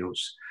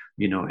materials,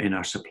 in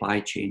our supply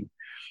chain.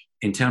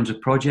 In terms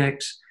of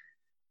projects,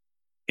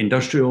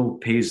 industrial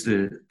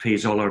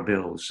pays all our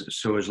bills.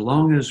 So as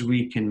long as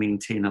we can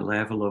maintain a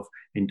level of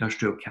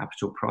industrial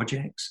capital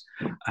projects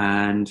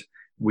and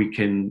we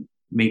can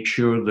make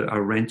sure that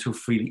our rental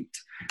fleet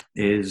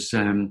is,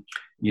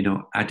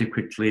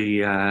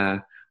 adequately,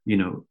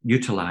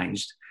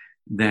 utilized,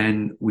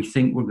 then we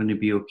think we're going to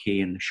be okay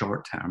in the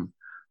short term.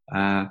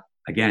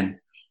 Again,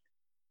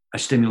 a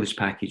stimulus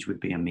package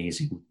would be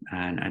amazing,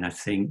 and I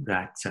think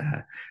that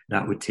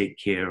that would take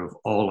care of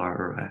all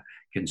our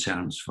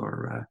concerns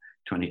for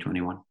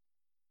 2021.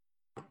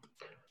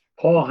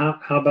 Paul,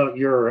 how about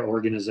your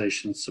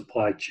organization's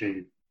supply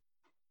chain?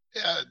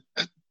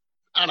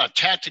 On a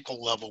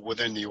tactical level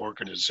within the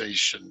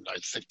organization, I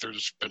think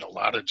there's been a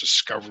lot of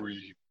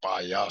discovery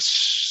by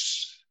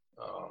us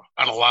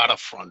on a lot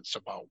of fronts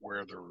about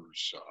where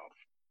there's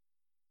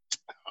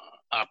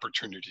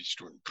opportunities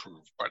to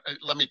improve. But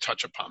let me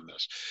touch upon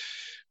this.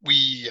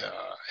 We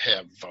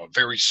have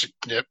very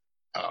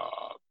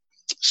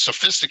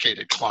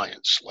sophisticated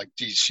clients like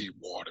DC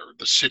Water,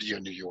 the City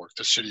of New York,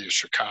 the City of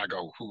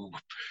Chicago, who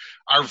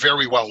are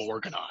very well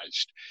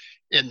organized.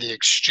 And the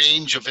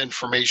exchange of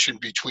information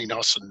between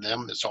us and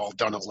them is all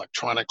done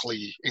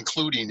electronically,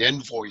 including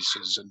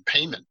invoices and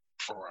payment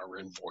for our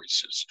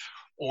invoices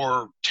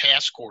or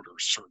task order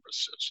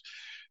services.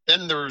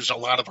 Then there's a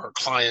lot of our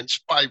clients,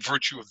 by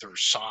virtue of their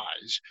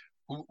size,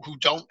 who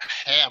don't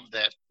have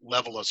that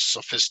level of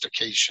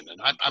sophistication.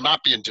 And I'm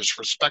not being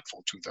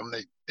disrespectful to them.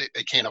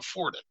 They can't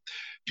afford it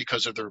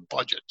because of their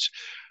budgets.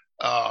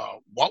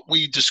 What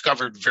we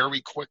discovered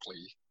very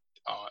quickly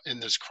in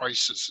this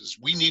crisis is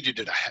we needed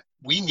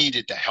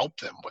to help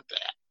them with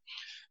that.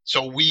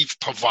 So we've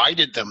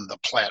provided them the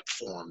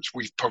platforms.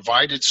 We've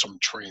provided some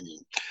training.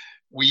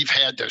 We've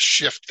had to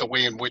shift the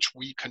way in which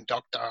we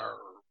conduct our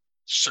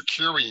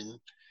securing,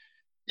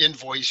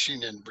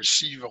 invoicing, and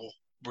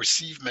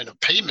receivement of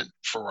payment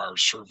for our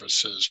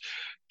services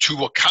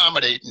to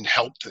accommodate and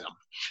help them.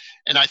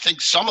 And I think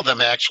some of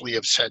them actually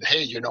have said,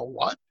 hey, you know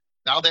what?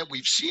 Now that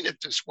we've seen it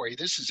this way,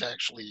 this is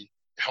actually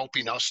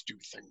helping us do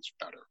things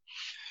better.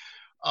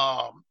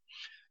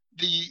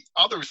 The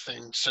other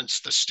thing, since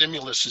the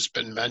stimulus has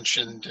been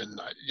mentioned, and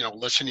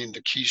listening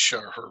to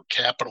Keisha, her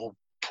capital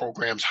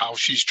programs, how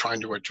she's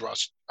trying to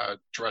address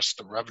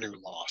the revenue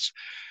loss.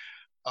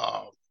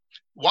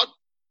 What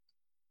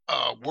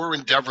we're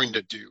endeavoring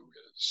to do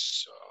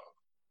is,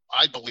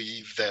 I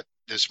believe that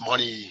this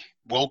money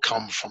will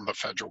come from the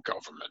federal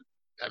government.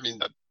 I mean,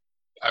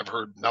 I've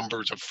heard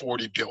numbers of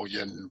 40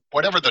 billion,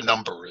 whatever the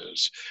number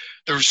is,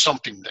 there's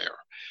something there.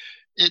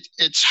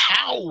 It's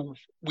how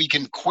we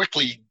can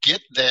quickly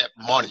get that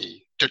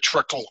money to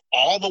trickle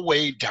all the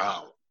way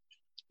down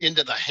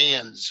into the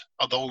hands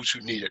of those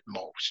who need it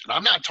most. And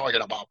I'm not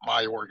talking about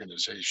my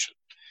organization.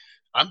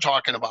 I'm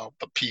talking about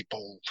the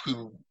people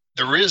who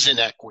there is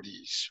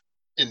inequities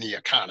in the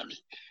economy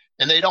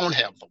and they don't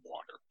have the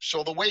water.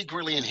 So the way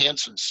Greeley and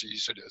Hansen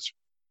sees it is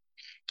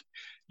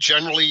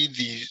generally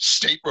the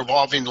state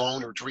revolving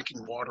loan or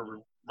drinking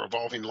water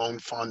revolving loan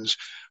funds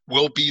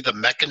will be the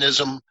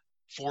mechanism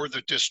for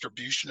the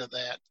distribution of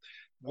that.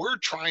 We're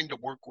trying to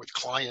work with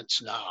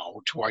clients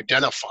now to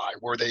identify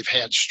where they've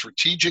had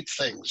strategic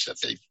things that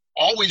they've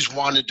always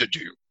wanted to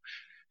do.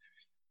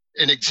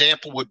 An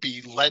example would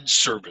be lead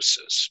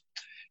services.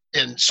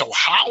 And so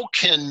how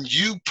can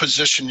you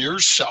position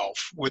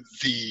yourself with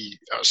the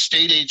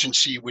state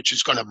agency, which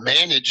is going to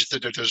manage the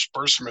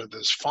disbursement of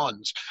these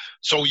funds,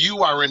 so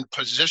you are in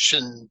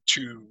position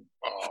to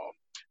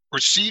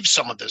receive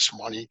some of this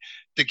money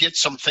to get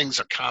some things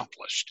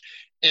accomplished?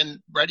 And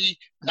ready,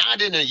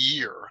 not in a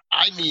year,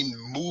 I mean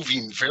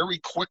moving very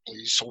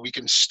quickly so we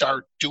can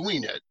start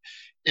doing it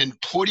and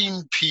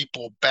putting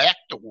people back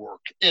to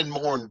work. And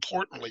more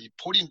importantly,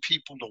 putting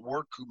people to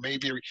work who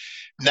maybe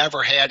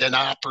never had an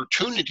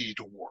opportunity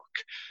to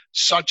work,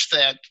 such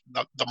that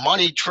the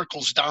money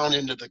trickles down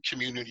into the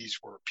communities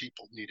where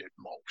people need it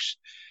most.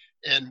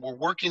 And we're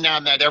working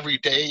on that every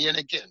day. And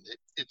again,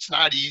 it's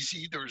not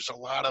easy. There's a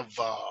lot of,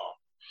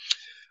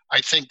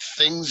 I think,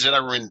 things that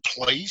are in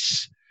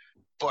place.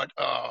 But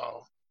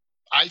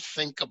I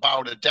think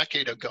about a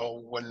decade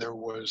ago when there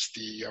was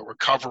the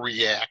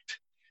Recovery Act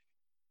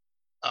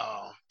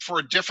for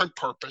a different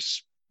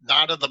purpose,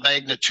 not of the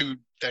magnitude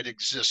that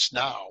exists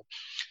now.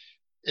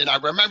 And I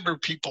remember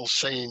people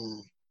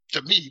saying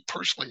to me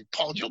personally,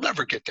 Paul, you'll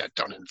never get that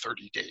done in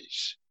 30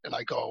 days. And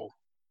I go,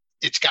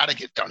 it's got to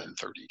get done in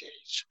 30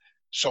 days.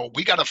 So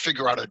we got to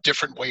figure out a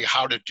different way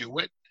how to do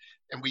it.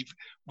 And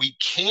we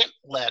can't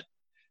let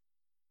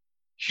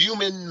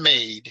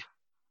human-made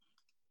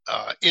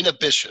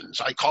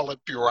inhibitions, I call it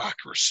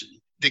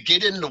bureaucracy, to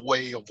get in the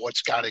way of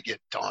what's got to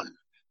get done.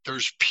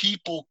 There's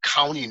people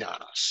counting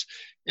on us.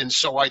 And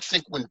so I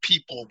think when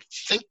people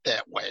think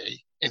that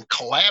way and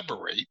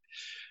collaborate,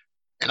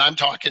 and I'm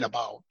talking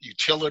about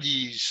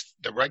utilities,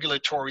 the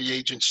regulatory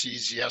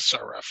agencies, the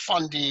SRF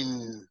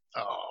funding,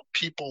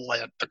 people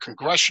at the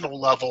congressional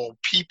level,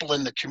 people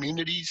in the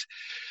communities,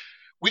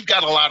 we've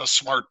got a lot of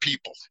smart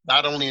people,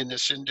 not only in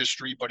this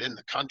industry, but in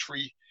the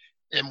country.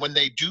 And when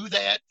they do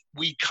that,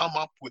 we come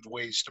up with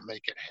ways to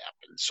make it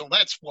happen. So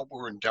that's what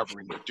we're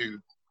endeavoring to do,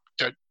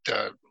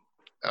 to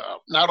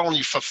not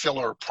only fulfill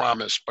our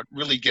promise, but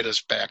really get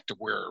us back to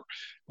where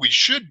we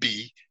should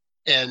be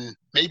and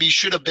maybe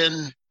should have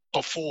been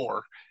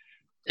before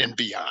and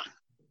beyond.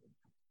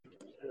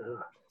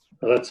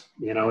 Well, that's,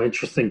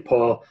 interesting,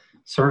 Paul.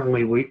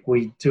 Certainly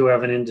we do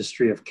have an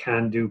industry of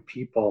can-do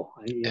people.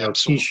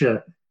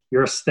 Keisha,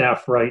 your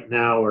staff right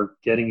now are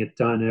getting it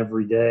done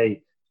every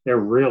day. They're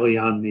really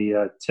on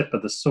the tip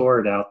of the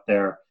sword out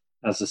there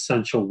as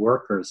essential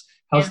workers.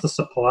 How's the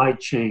supply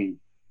chain,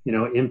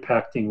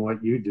 impacting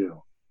what you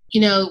do?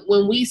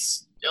 When we,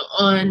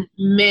 on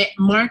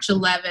March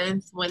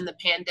 11th, when the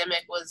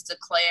pandemic was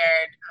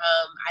declared,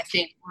 I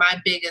think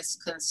my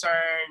biggest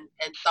concern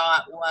and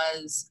thought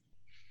was,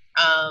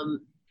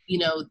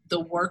 the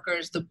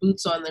workers, the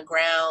boots on the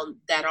ground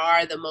that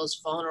are the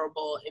most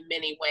vulnerable in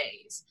many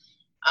ways.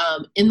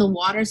 In the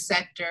water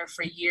sector,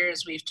 for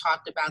years, we've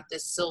talked about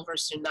this silver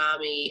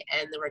tsunami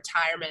and the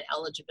retirement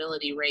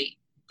eligibility rate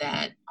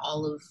that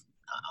all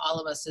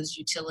of us as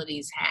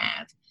utilities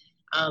have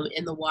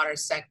in the water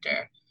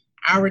sector.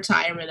 Our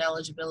retirement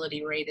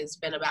eligibility rate has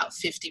been about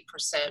 50%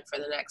 for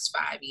the next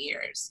 5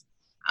 years.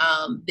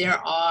 There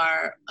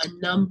are a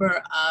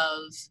number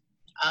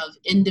of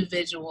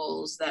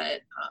individuals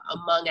that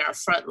among our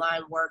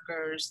frontline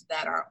workers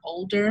that are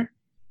older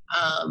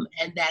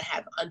and that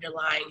have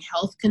underlying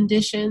health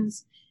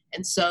conditions.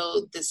 And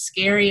so the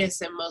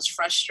scariest and most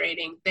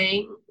frustrating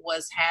thing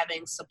was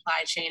having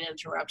supply chain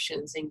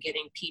interruptions and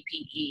getting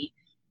PPE,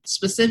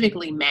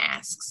 specifically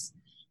masks,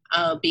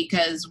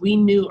 because we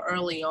knew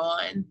early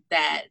on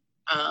that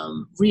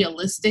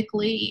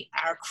realistically,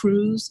 our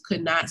crews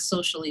could not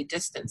socially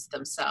distance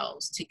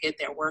themselves to get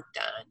their work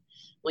done.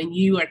 When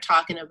you are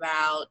talking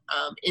about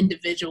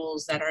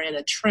individuals that are in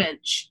a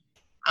trench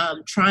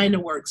trying to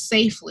work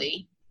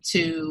safely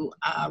to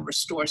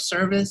restore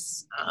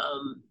service,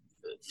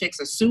 fix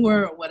a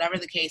sewer, or whatever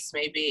the case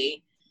may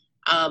be,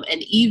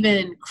 and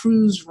even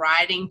crews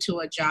riding to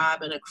a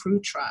job in a crew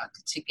truck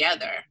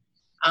together,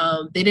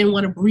 they didn't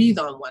want to breathe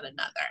on one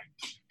another.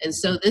 And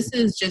so this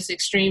is just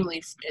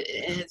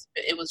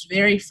it was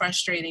very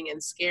frustrating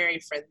and scary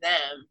for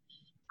them.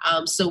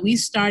 So we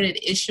started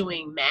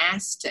issuing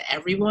masks to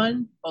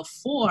everyone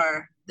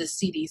before the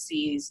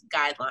CDC's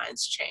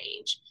guidelines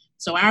changed.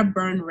 So our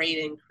burn rate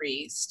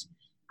increased.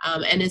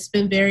 And it's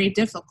been very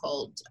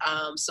difficult.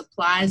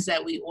 Supplies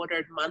that we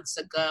ordered months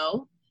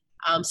ago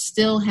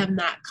still have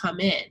not come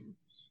in.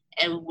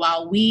 And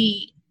while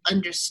we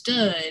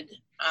understood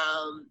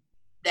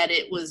that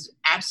it was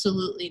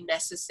absolutely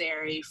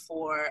necessary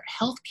for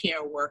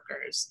healthcare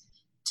workers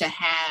to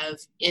have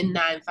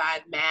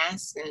N95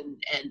 masks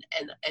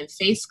and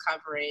face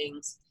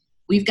coverings,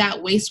 we've got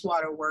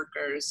wastewater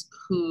workers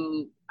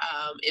who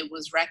it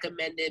was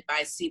recommended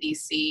by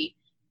CDC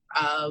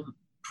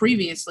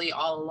previously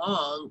all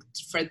along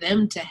for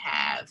them to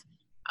have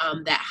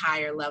that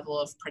higher level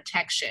of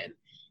protection.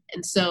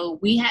 And so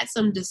we had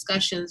some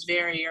discussions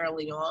very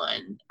early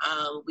on.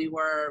 We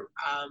were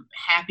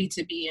happy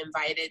to be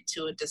invited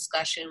to a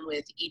discussion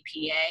with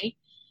EPA,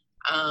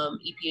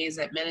 EPA's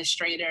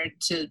administrator,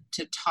 to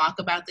talk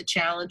about the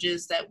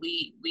challenges that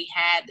we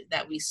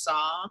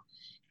saw,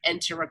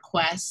 and to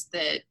request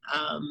that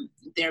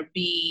there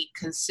be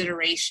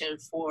consideration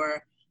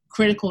for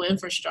critical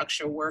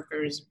infrastructure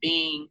workers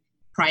being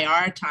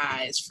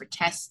prioritized for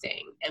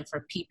testing and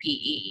for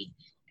PPE.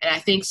 And I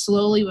think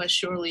slowly but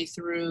surely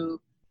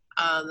through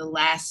the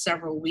last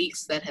several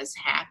weeks that has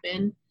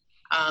happened,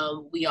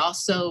 we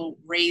also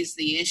raised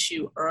the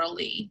issue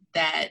early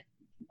that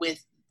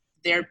with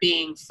there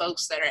being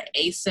folks that are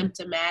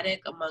asymptomatic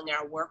among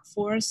our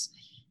workforce,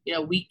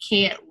 we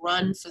can't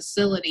run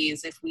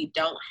facilities if we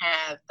don't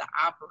have the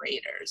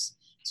operators.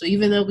 So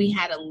even though we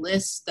had a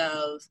list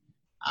of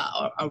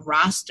a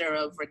roster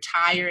of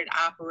retired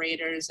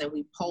operators, and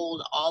we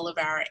polled all of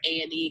our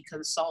A&E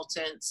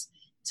consultants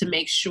to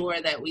make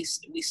sure that we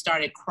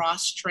started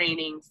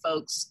cross-training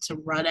folks to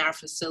run our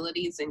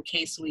facilities in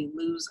case we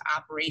lose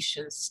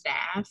operations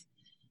staff.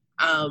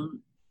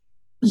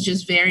 It's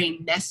just very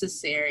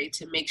necessary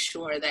to make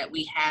sure that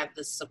we have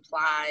the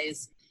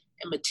supplies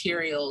and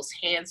materials,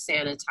 hand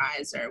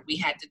sanitizer. We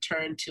had to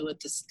turn to a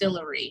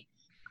distillery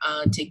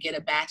to get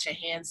a batch of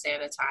hand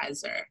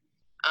sanitizer.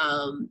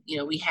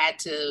 We had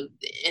to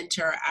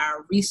enter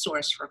our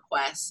resource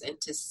requests,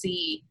 and to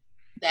see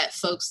that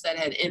folks that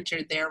had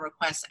entered their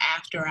requests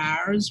after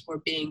ours were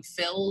being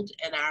filled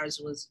and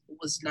ours was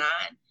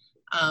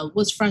not,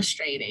 was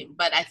frustrating.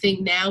 But I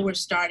think now we're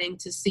starting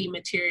to see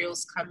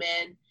materials come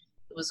in.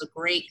 It was a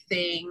great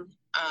thing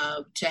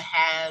to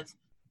have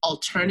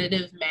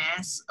alternative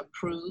masks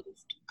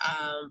approved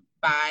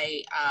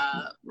by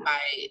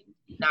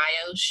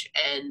NIOSH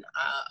and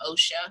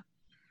OSHA,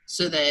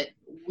 so that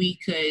we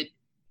could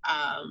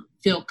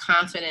feel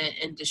confident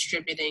in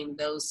distributing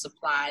those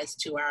supplies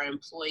to our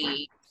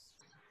employees.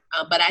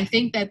 But I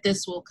think that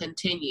this will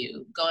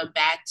continue. Going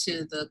back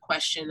to the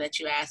question that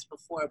you asked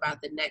before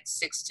about the next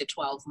 6 to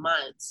 12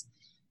 months,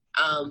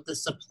 the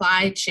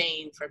supply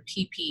chain for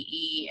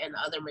PPE and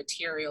other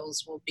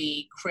materials will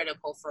be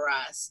critical for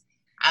us.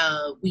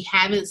 We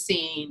haven't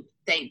seen,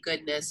 thank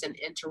goodness, an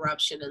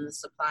interruption in the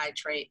supply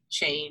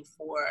chain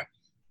for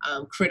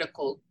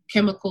critical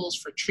chemicals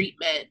for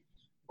treatment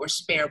or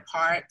spare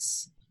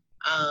parts.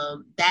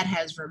 That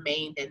has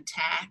remained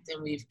intact,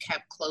 and we've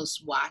kept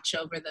close watch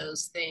over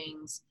those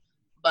things.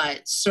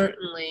 But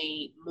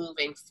certainly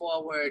moving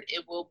forward,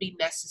 it will be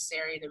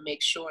necessary to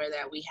make sure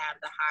that we have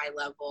the high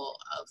level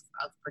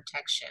of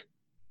protection.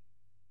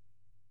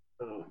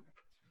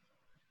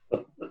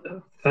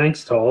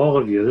 Thanks to all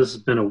of you. This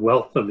has been a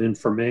wealth of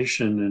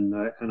information,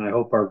 and I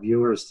hope our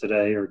viewers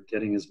today are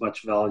getting as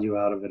much value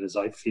out of it as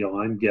I feel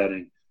I'm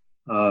getting.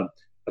 A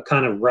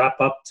kind of wrap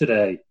up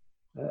today.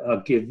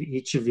 I'll give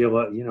each of you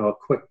a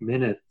quick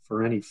minute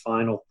for any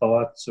final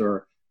thoughts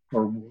or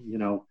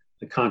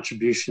the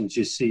contributions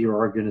you see your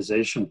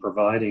organization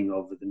providing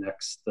over the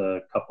next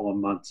couple of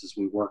months as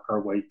we work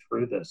our way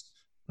through this.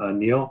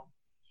 Neil?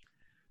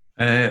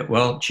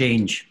 Well,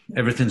 change.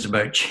 Everything's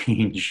about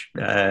change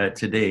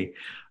today.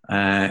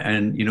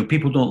 And,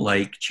 people don't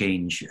like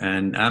change.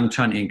 And I'm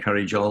trying to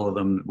encourage all of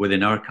them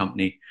within our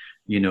company,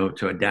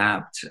 to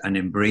adapt and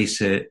embrace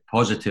it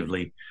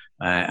positively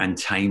and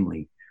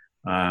timely.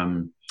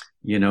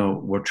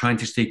 We're trying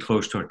to stay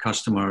close to our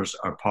customers,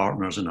 our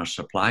partners, and our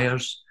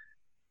suppliers.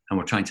 And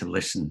we're trying to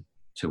listen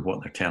to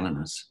what they're telling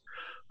us.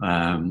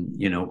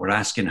 We're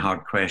asking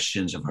hard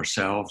questions of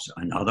ourselves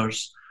and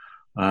others.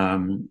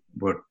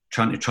 We're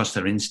trying to trust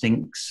our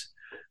instincts.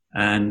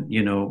 And,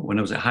 when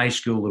I was at high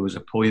school, there was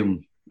a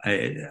poem.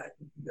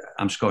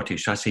 I'm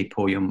Scottish, so I say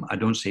poem. I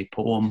don't say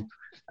poem.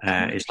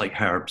 It's like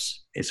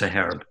herbs. It's a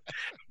herb.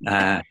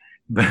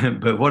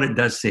 But what it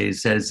does say, it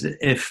says,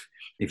 if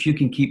you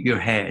can keep your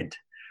head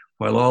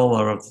while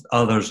all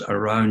others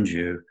around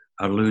you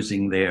are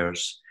losing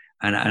theirs.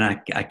 And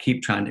I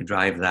keep trying to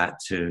drive that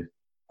to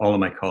all of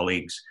my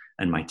colleagues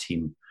and my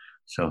team.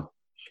 So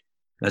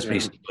that's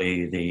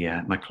basically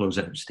my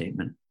closeout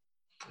statement.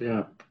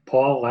 Yeah.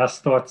 Paul,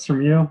 last thoughts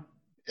from you?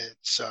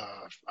 It's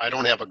I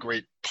don't have a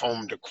great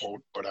poem to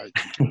quote, but I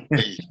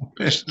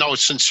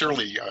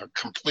sincerely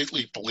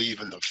completely believe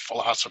in the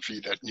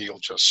philosophy that Neil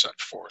just set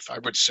forth. I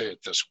would say it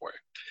this way.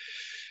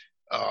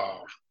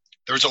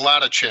 There's a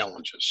lot of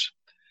challenges.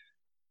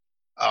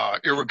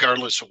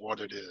 Irregardless of what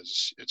it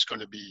is, it's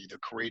going to be the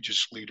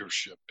courageous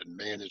leadership and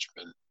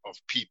management of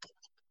people.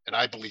 And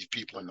I believe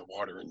people in the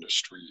water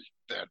industry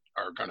that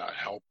are going to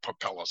help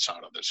propel us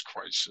out of this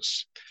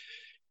crisis.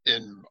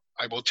 And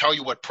I will tell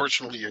you what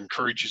personally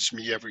encourages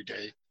me every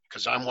day,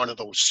 because I'm one of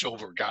those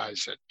silver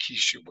guys that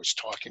Keisha was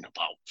talking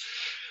about.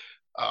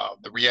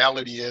 The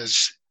reality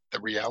is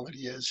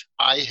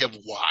I have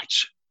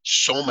watched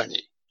so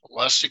many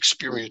less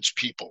experienced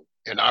people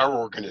in our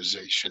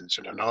organizations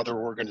and in other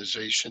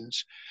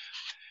organizations,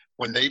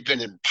 when they've been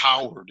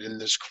empowered in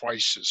this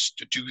crisis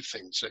to do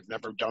things they've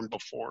never done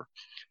before,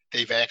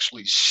 they've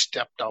actually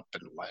stepped up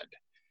and led.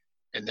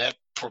 And that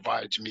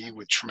provides me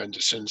with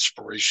tremendous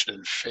inspiration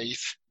and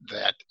faith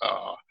that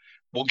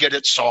we'll get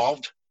it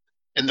solved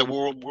and the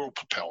world will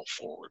propel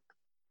forward.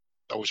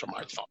 Those are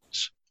my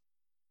thoughts.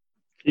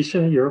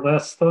 Keisha, your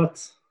last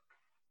thoughts?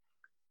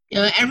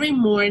 Every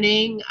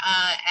morning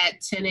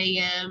at 10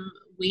 a.m.,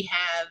 we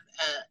have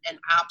an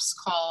ops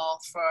call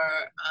for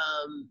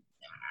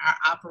our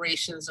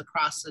operations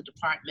across the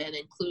department,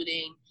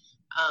 including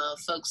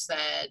folks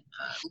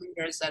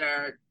leaders that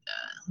are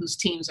whose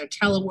teams are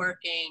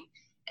teleworking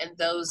and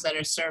those that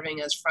are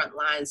serving as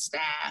frontline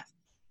staff.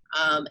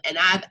 And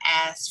I've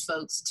asked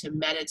folks to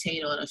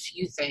meditate on a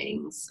few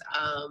things,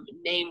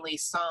 namely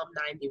Psalm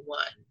 91.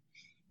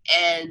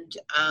 And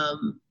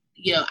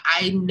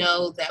I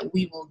know that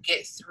we will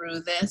get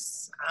through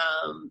this.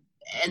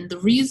 And the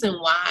reason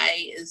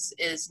why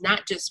is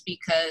not just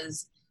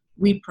because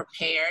we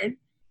prepared,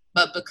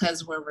 but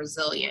because we're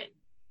resilient.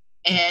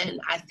 And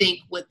I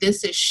think what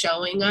this is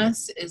showing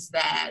us is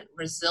that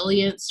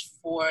resilience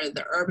for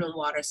the urban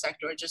water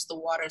sector, or just the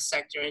water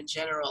sector in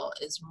general,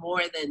 is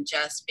more than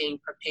just being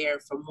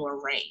prepared for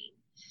more rain.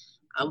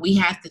 We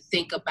have to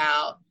think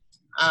about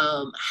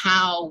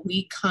how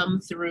we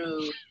come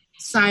through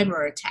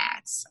cyber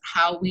attacks,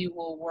 how we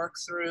will work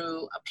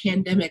through a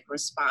pandemic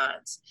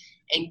response,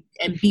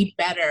 and be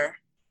better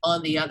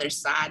on the other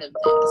side of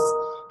this.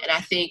 And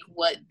I think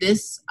what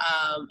this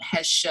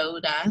has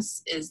showed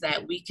us is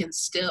that we can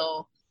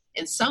still,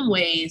 in some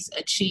ways,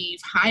 achieve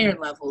higher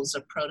levels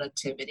of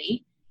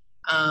productivity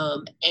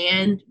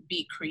and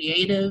be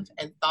creative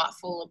and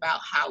thoughtful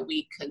about how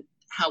we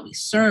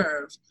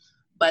serve,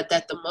 but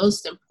that the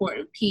most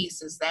important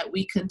piece is that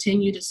we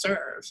continue to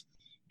serve.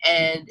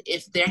 And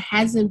if there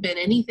hasn't been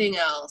anything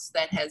else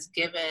that has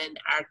given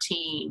our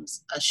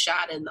teams a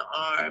shot in the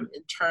arm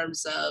in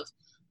terms of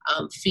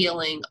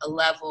feeling a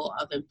level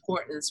of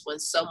importance when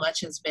so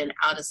much has been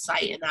out of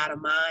sight and out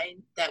of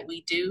mind that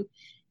we do,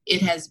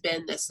 it has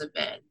been this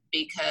event,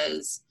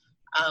 because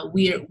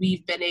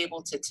we've been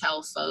able to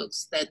tell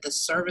folks that the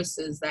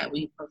services that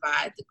we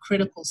provide, the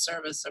critical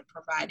service of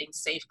providing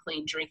safe,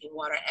 clean drinking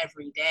water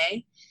every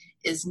day,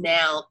 is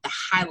now the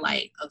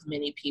highlight of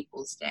many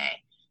people's day.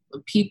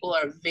 When people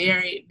are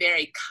very,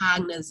 very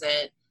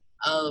cognizant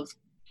of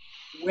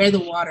where the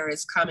water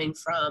is coming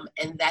from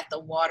and that the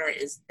water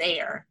is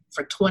there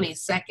for 20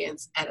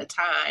 seconds at a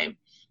time,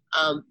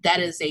 that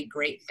is a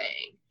great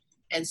thing.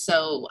 And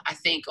so I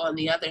think on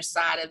the other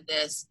side of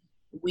this,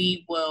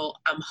 we will,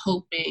 I'm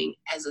hoping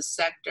as a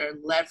sector,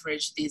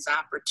 leverage these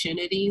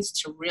opportunities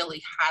to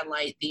really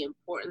highlight the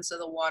importance of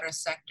the water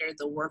sector,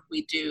 the work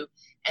we do,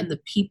 and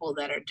the people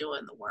that are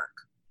doing the work.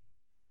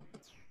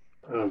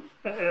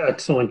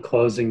 Excellent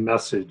closing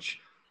message.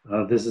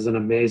 This is an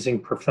amazing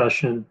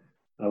profession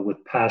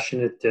with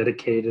passionate,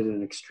 dedicated,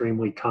 and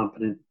extremely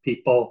competent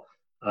people.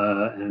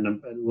 And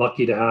I'm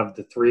lucky to have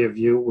the three of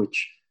you,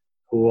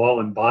 who all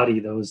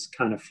embody those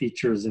kind of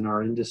features in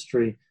our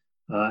industry,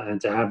 and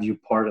to have you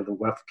part of the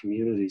WEF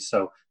community.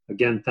 So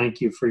again,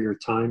 thank you for your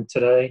time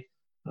today,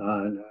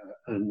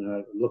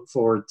 and look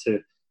forward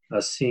to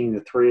seeing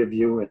the three of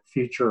you at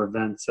future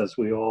events as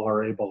we all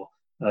are able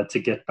to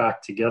get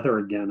back together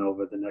again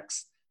over the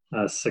next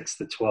 6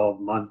 to 12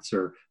 months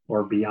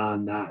or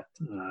beyond that.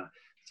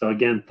 So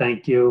again,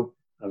 thank you.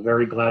 I'm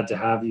very glad to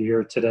have you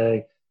here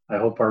today. I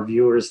hope our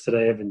viewers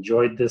today have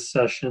enjoyed this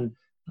session,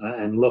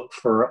 and look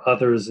for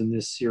others in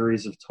this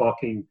series of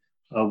talking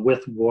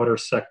with water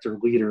sector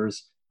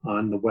leaders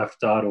on the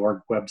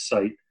WEF.org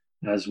website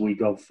as we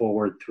go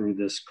forward through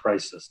this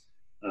crisis.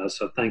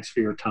 So thanks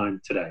for your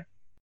time today.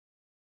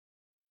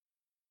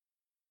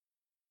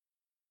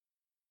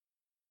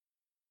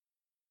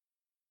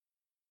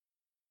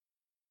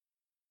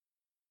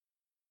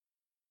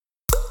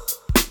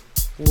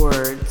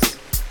 Words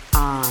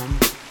on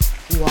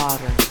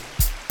water.